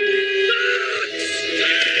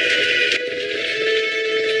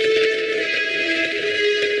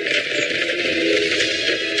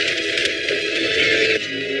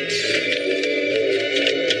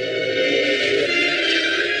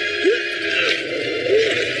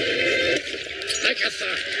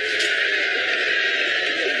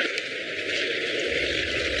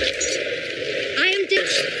 I am dead.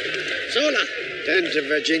 Zola, tend to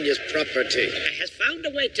Virginia's property. Has found a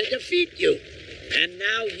way to defeat you. And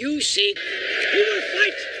now you seek... We will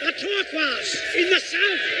fight the Torquoise in the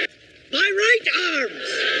south. My right arms.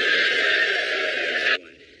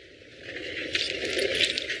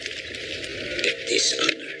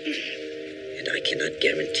 dishonor. And I cannot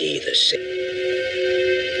guarantee the same.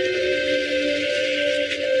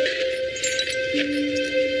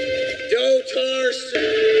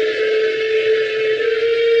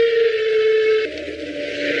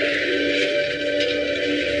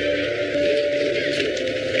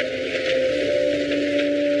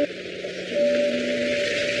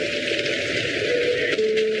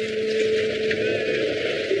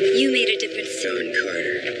 You made a difference. John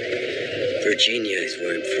Carter. Virginia is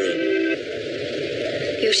where I'm from.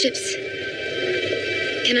 Your ships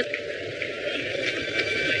cannot.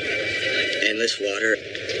 Endless water.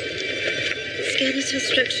 Skeletal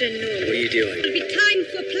structure normal. What are you doing? It'll be time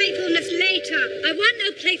for playfulness later. I want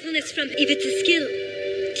no playfulness from if it's a skill.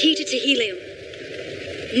 Teach it to helium.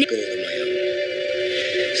 Goal of my own.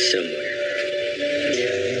 Somewhere.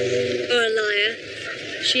 Or a liar.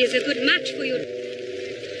 She is a good match for you.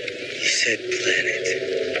 You said planet.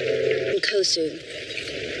 Kosu.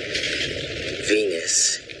 Venus.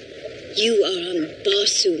 You are on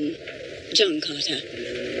Barsoom, John Carter.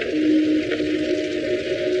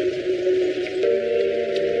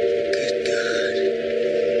 Good God.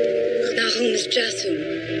 Our home is Jasum,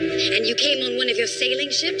 and you came on one of your sailing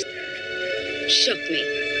ships? Shock me.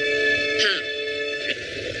 How?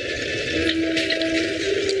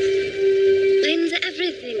 Blames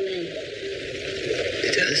everything, then.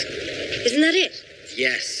 It does? Isn't that it?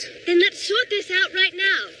 Yes. Then let's sort this out right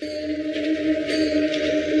now.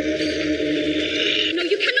 No,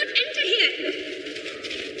 you cannot enter here.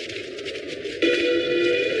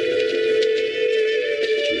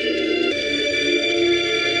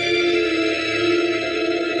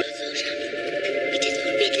 It is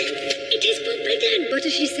forbidden. It is forbidden. What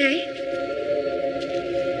does she say?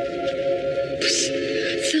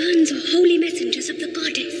 Ferns are holy messengers of the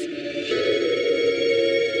goddess.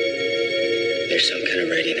 There's some kind of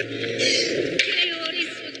writing up.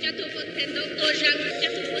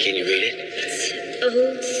 Can you read it? It's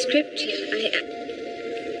old scripture.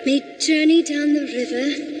 We journey down the river.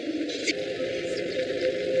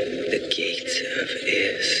 The Gate of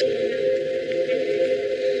Is.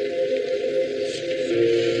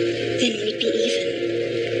 Then we'd be even.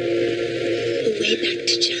 A way back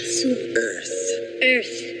to Jasum. Earth.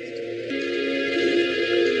 Earth.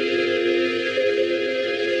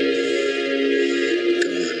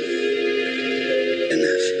 Gone.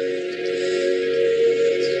 Enough.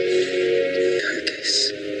 Carcass.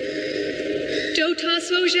 Dota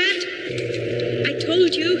Sojat, I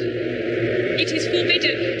told you. It is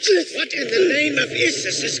forbidden. What in the name of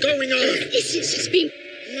Isis is going on? Isis has been...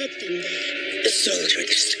 Let them there. The soul trying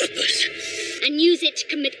to stop us. And use it to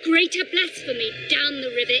commit greater blasphemy down the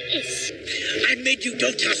river Is. I made you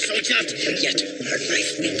Dota Sojat. Yet her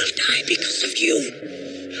life will not die because of you.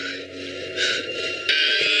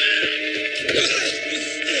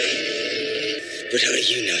 But how do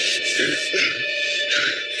you know?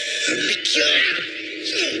 Her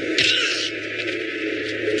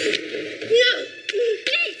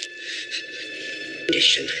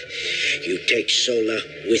Condition. You take Sola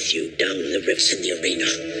with you down the rifts in the arena.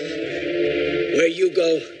 Where you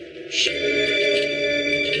go,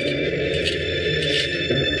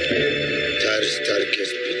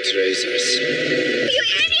 Tarkus betrays us. Are you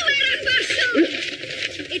anywhere on Barcelona?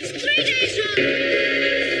 It's 3 days long.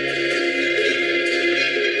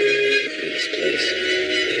 This place.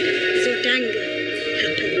 Zordanga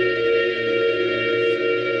happened.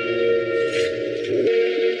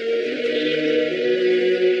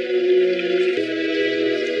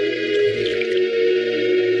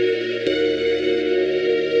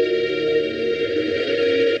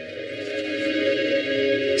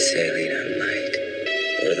 Sailing on light.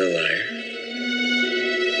 Or the lyre.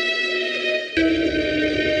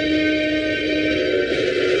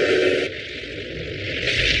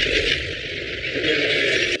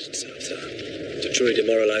 To truly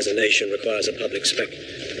demoralize a nation requires a public spectacle.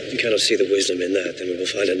 If you cannot see the wisdom in that, then we will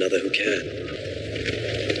find another who can.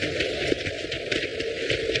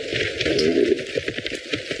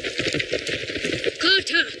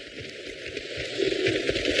 Carter!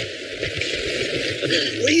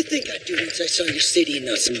 what do you think I'd do once I saw your city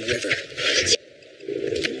nuts in the river?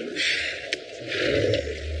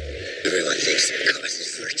 Everyone thinks their cause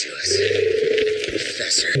is virtuous.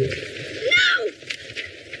 Professor. No!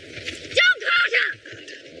 Don't, Carter!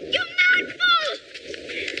 You mad fool!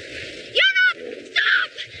 You're not...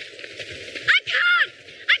 Stop! I can't!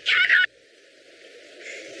 I cannot!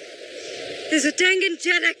 There's a Dangan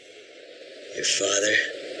Jeddah. Your father?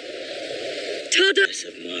 Todd.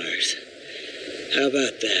 Of Mars. How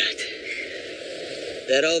about that?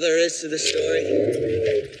 That all there is to the story?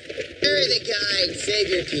 Bury the guy and save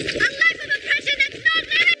your people. A life of oppression that's not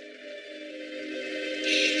living!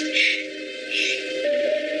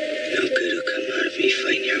 No good will come out of me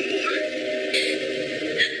fighting your war.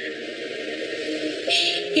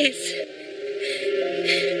 Yes.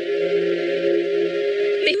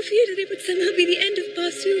 They feared that it would somehow be the end of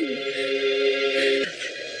Barsoom.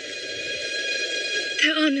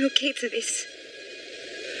 There are no gates of this.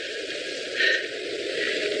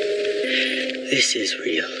 This is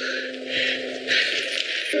real.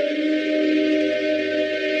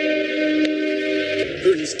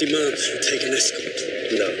 Prudence demands you take an escort.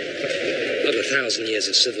 No. Of 1,000 years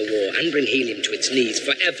of civil war and bring helium to its knees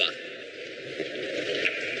forever.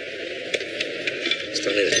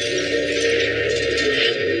 Start it.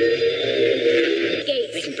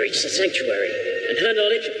 They can breach the sanctuary and her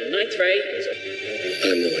knowledge of the ninth ray is...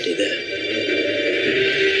 I'm already there.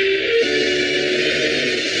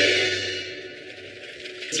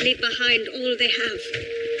 Leave behind all they have.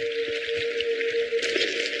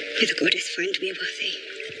 May the goddess find me worthy.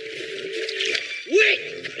 Wait!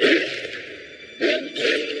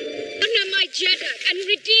 Honor my Jeddah and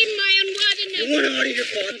redeem my unworthiness. You want to honor your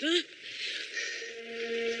father?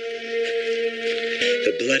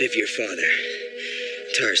 The blood of your father,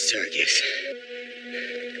 Tarkus.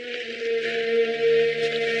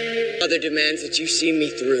 Father demands that you see me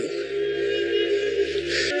through.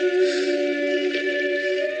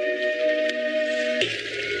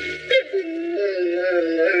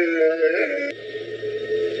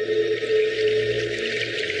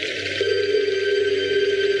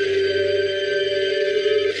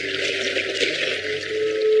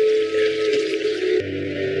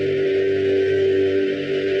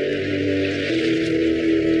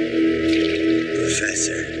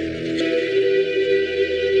 Professor.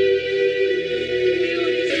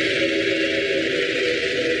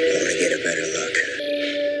 I want to get a better look.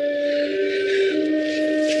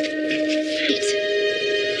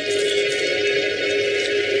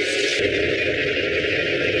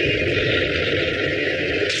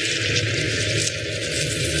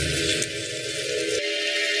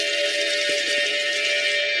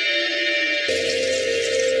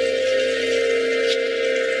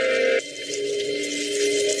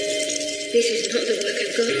 This is not the work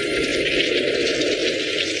of God.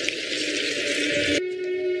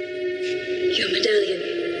 Your medallion.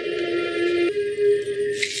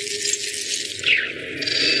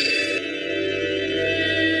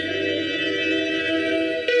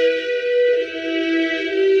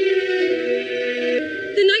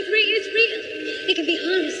 The ninth ray is real. It can be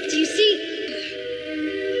harnessed. Do you see?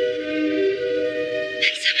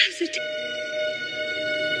 And somehow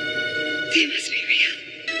they must be real.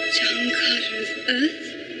 John Carter of Earth?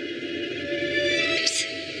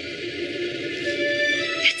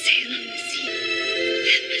 That sail on the sea.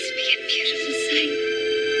 That must be a beautiful sight.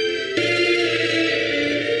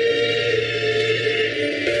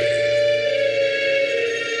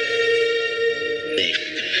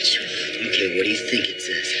 think it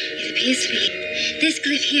says? It appears to be this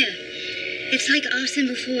glyph here. It's like our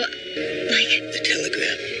symbol for, like... The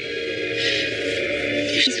telegram.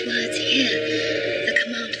 These words here. The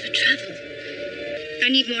command for travel.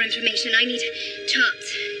 I need more information. I need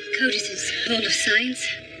charts, codices, all of science.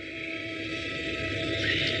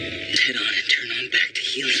 Head on and turn on back to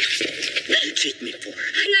helium. What do you take me for?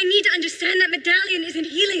 And I need to understand that medallion isn't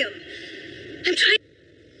helium. I'm trying...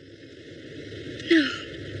 No.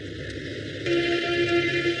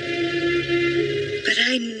 But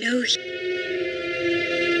I know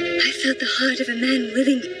I felt the heart of a man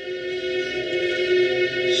living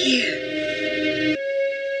here.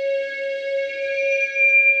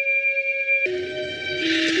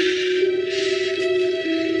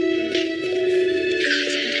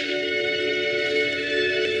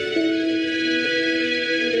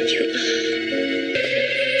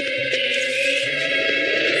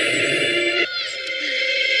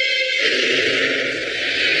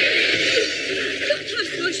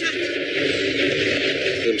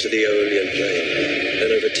 To the Aeolian plain,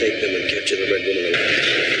 then overtake them and capture the Red Woman alive.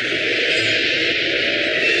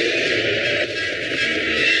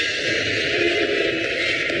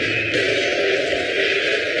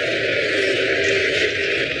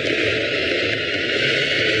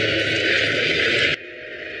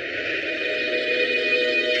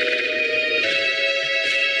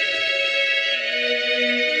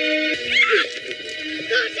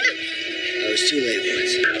 I was too late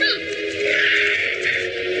once.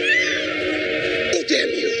 Damn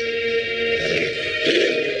you!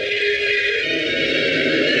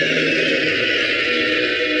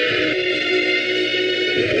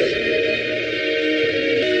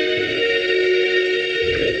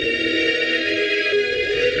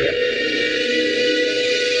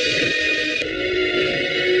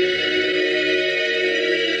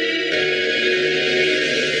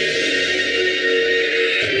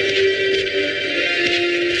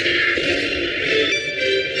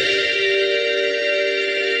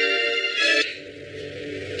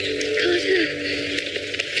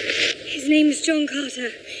 John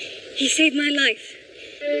Carter. He saved my life.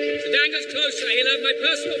 Danger's closer. He'll have my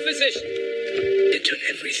personal physician. It took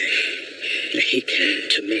everything. He came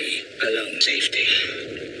to me alone. Safety.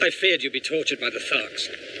 I feared you'd be tortured by the Tharks.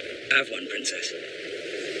 Have one, Princess.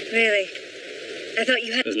 Really? I thought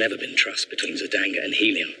you had... There's never been trust between Zidanga and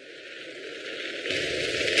Helium.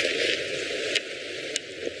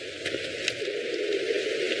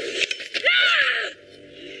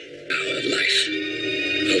 Power of life.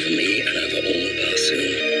 Over me and over all of Barsoom.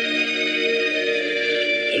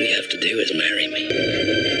 All you have to do is marry me.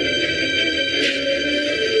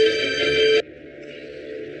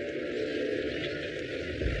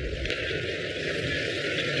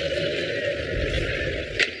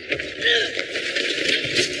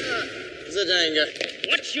 Zidanga.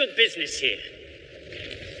 What's your business here?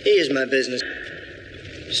 Here's my business.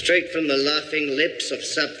 Straight from the laughing lips of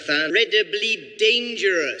Subthan. Incredibly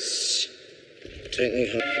dangerous. Take me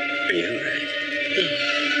home. Are you all right?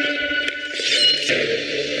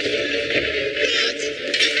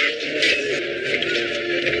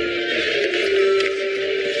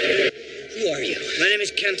 Who are you? My name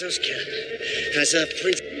is Kantos Khan. As a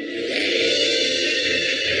prince...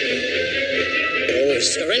 Oh,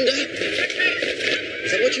 surrender?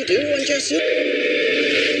 Is that what you do, Anjasu?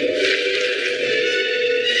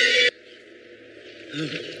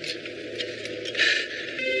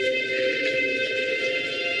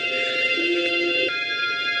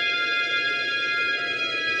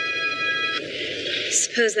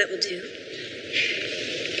 Suppose that will do.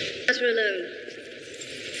 Let her alone.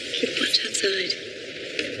 Keep watch outside.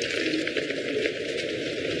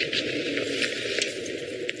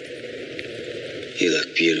 You look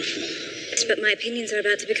beautiful. But my opinions are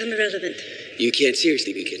about to become irrelevant. You can't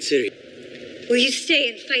seriously be considering. Will you stay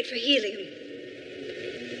and fight for helium?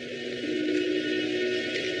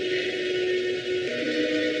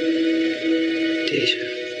 Deja.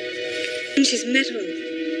 His metal,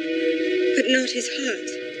 but not his heart.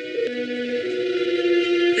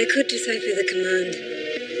 I could decipher the command.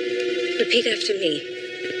 Repeat after me.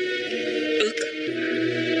 Ok.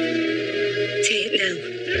 Say it now.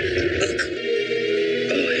 Ok.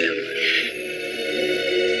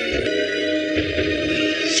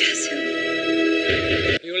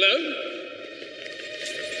 You alone?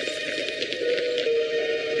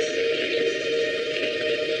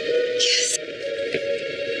 Yes.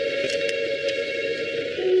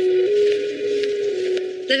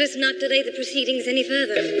 Let us not delay the proceedings any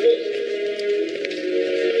further.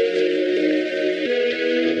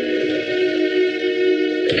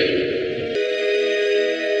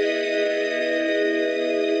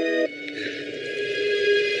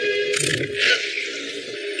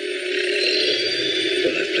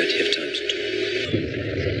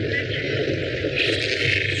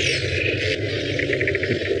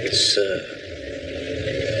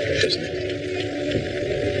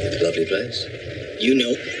 business. You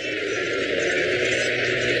know.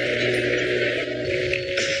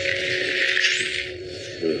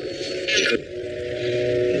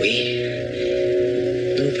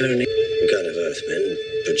 No, apparently. What kind of Earthmen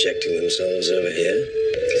projecting themselves over here?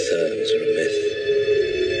 Therms are a myth.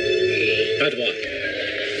 But why?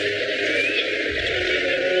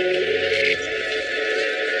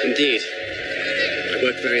 Indeed. I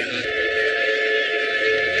work very hard.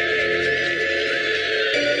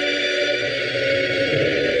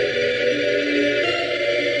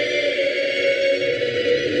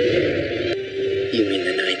 You mean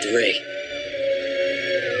the ninth ray?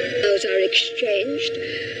 Those are exchanged.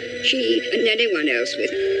 She and anyone else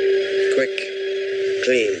with. Quick,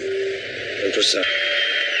 clean, and precise.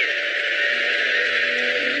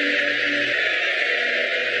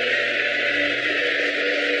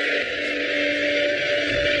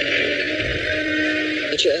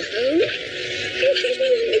 Jhon, you have no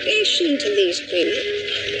obligation to these things.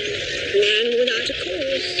 Man without a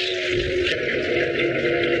cause.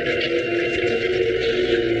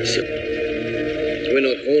 So, we're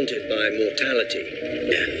not haunted by mortality.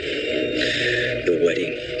 Your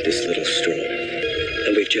wedding, this little straw.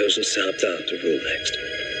 And we've chosen subtitle to rule next.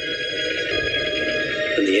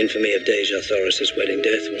 And the infamy of Deja Thoris's wedding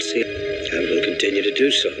death will see, and will continue to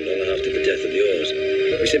do so long after the death of yours.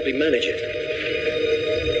 We simply manage it.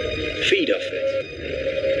 Feed off it.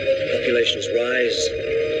 Populations rise.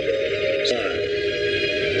 Sire.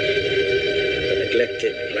 The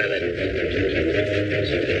neglected planet.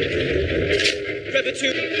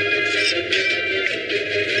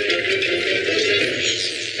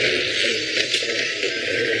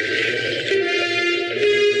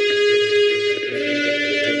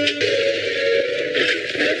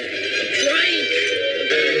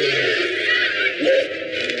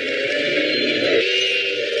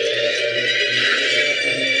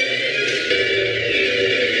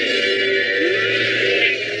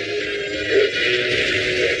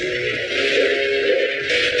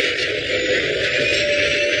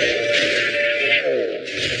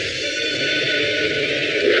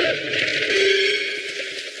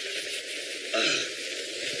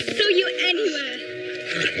 Are you anywhere?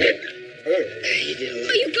 You did a lot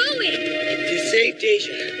Are you going? to save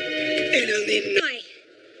Deja. And I'll need no. Why?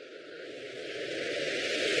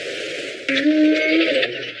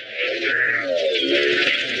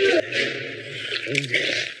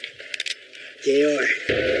 Dior.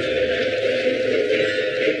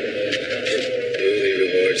 Duly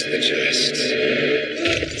rewards the just.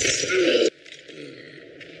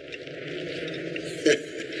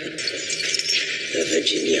 The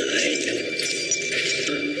Virginia I know.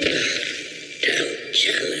 Down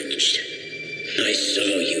challenged. I saw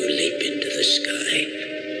you leap into the sky.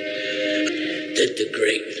 Did the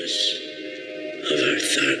greatness of our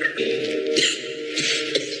Thark.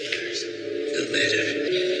 No matter.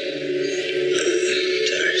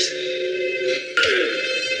 Darth.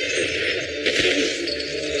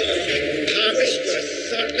 Harvest your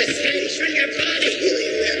thoughtless hands from your body,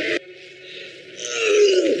 Helium.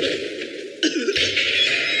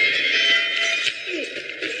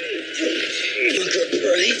 Bunker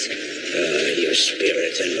bright. Your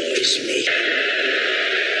spirit annoys me.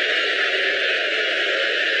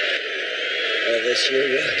 All this your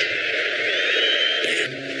work.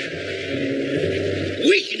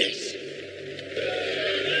 Weakness.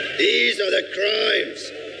 These are the crimes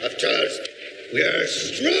of Charles. We are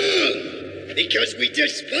strong because we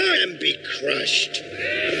despise and be crushed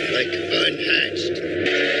like unhatched.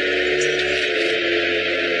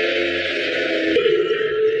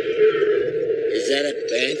 Is that a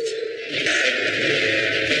bet?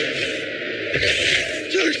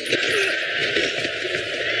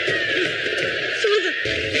 Father!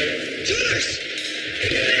 Charles!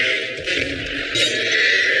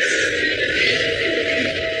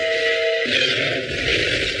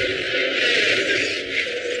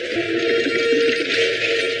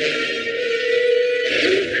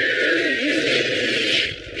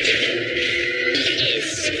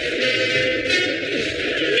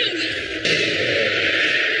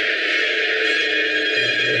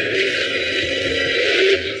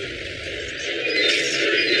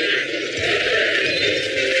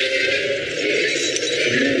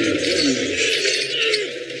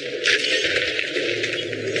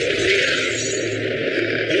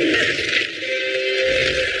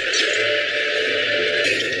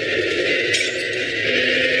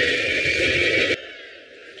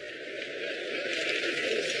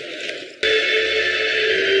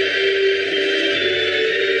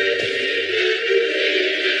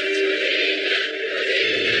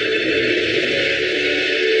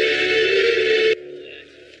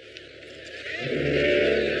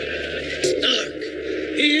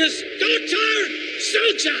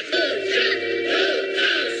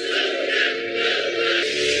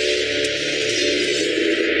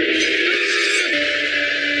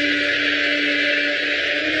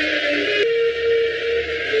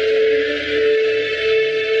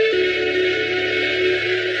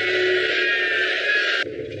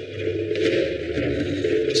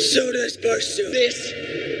 disperse soon. This?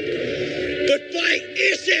 But why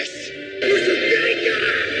is this?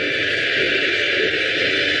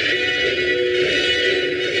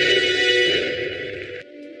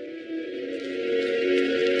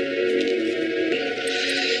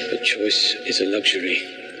 The choice is a luxury,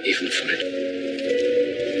 even for it.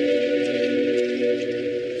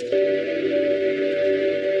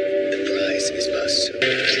 The prize is lost.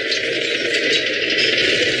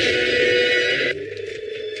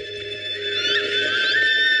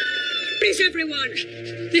 Please, everyone!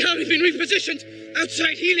 The army's been repositioned!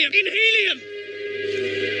 Outside helium! In helium!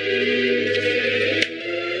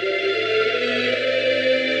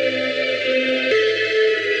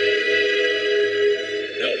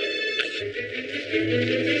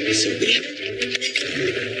 So we have...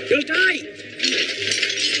 You'll die!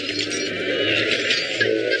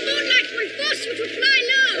 The moonlight will force you to fly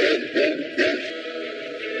low.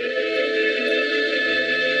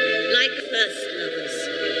 Like first lovers,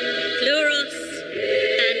 Fluoros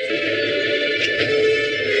and...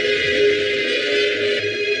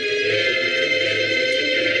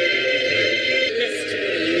 Lest for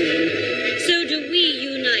union, so do we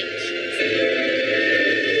unite.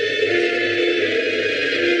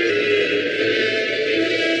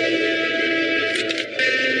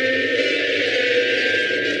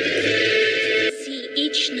 See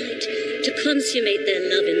each night to consummate their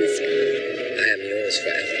love in the sky. I am yours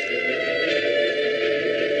forever.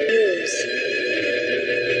 Yours.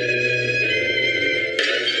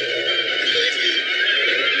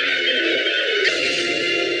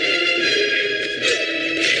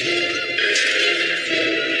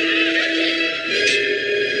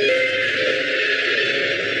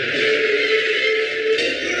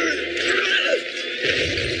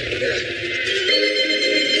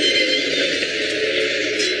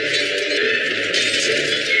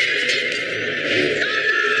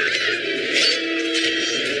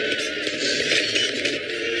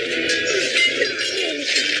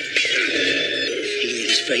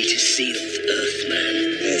 Helium's fate is sealed, Earthman.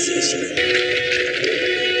 As is yours.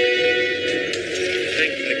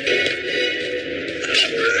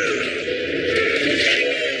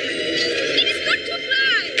 It's good to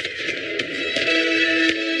fly.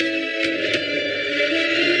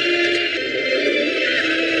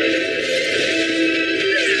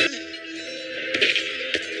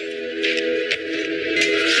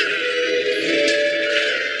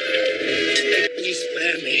 You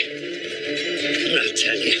spare me. I'll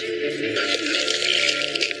tell you.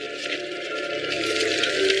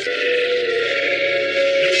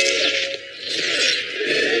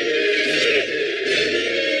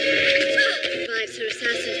 Revives her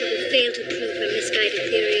assassins but will fail to prove her misguided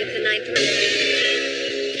theory of the ninth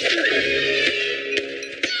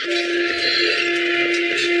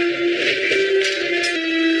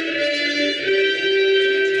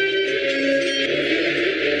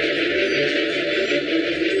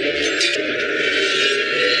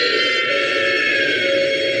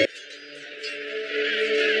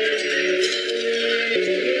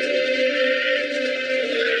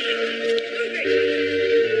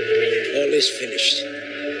All is finished.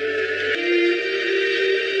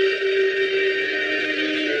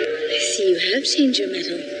 I see you have changed your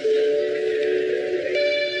metal.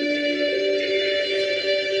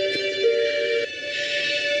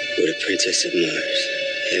 Would a princess of Mars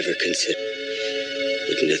ever consider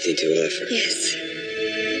with nothing to offer? Yes.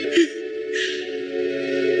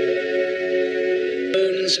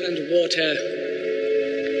 Bones and water.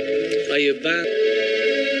 Are you bound?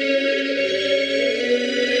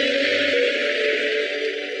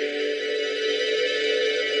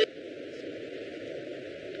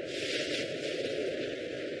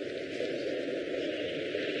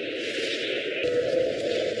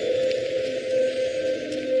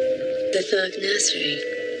 The Thug Nasri.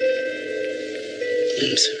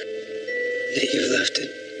 I'm sorry that you left it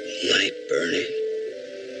light burning.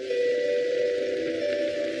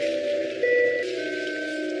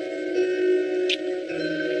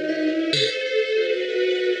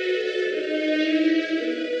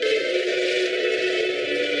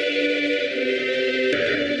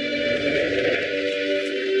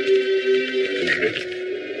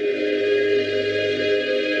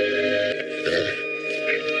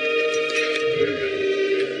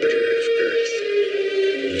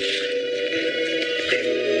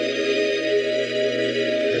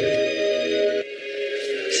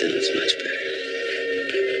 Sounds much better.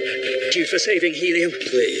 Thank you for saving helium.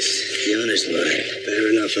 Please, the honor's mine. Better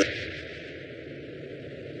enough.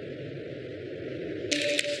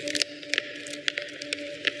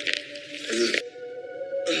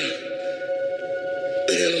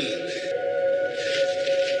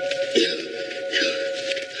 No.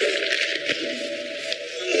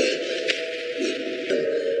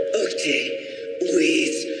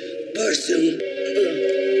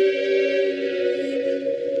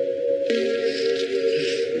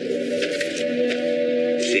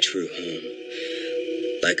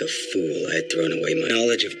 Like a fool, I had thrown away my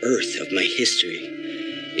knowledge of Earth, of my history.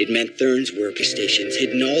 It meant Thurn's work stations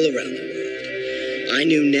hidden all around the world. I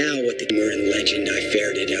knew now what the rumor and legend. I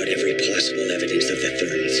ferreted out every possible evidence of the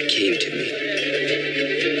Thurns came to me.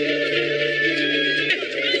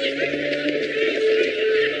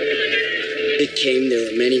 It came, there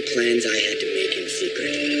were many plans I had to make in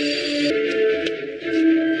secret.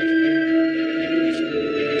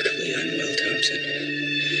 Critically unwell, Thompson.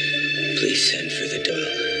 Please send for the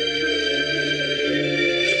Doyle.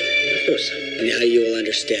 Of course. Now you will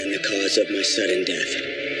understand the cause of my sudden death.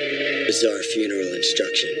 Bizarre funeral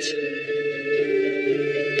instructions.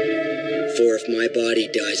 For if my body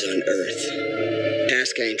dies on Earth,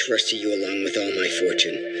 task I entrust to you along with all my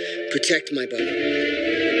fortune. Protect my body.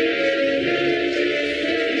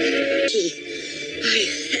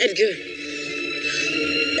 Edgar.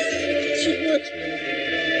 So much.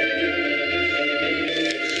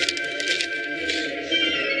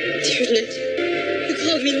 Dear Ned. You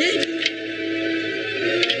called me Ned.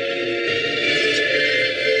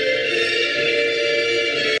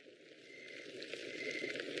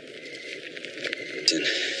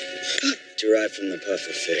 Derived from the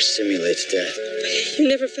puffer fish, simulates death. You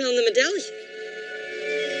never found the medallion.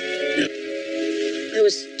 No. I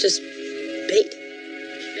was just bait.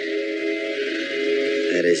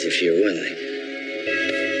 That is, if you're willing.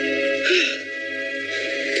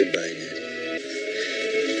 Goodbye, Ned.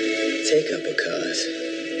 Take up a cause.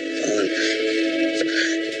 Fall you.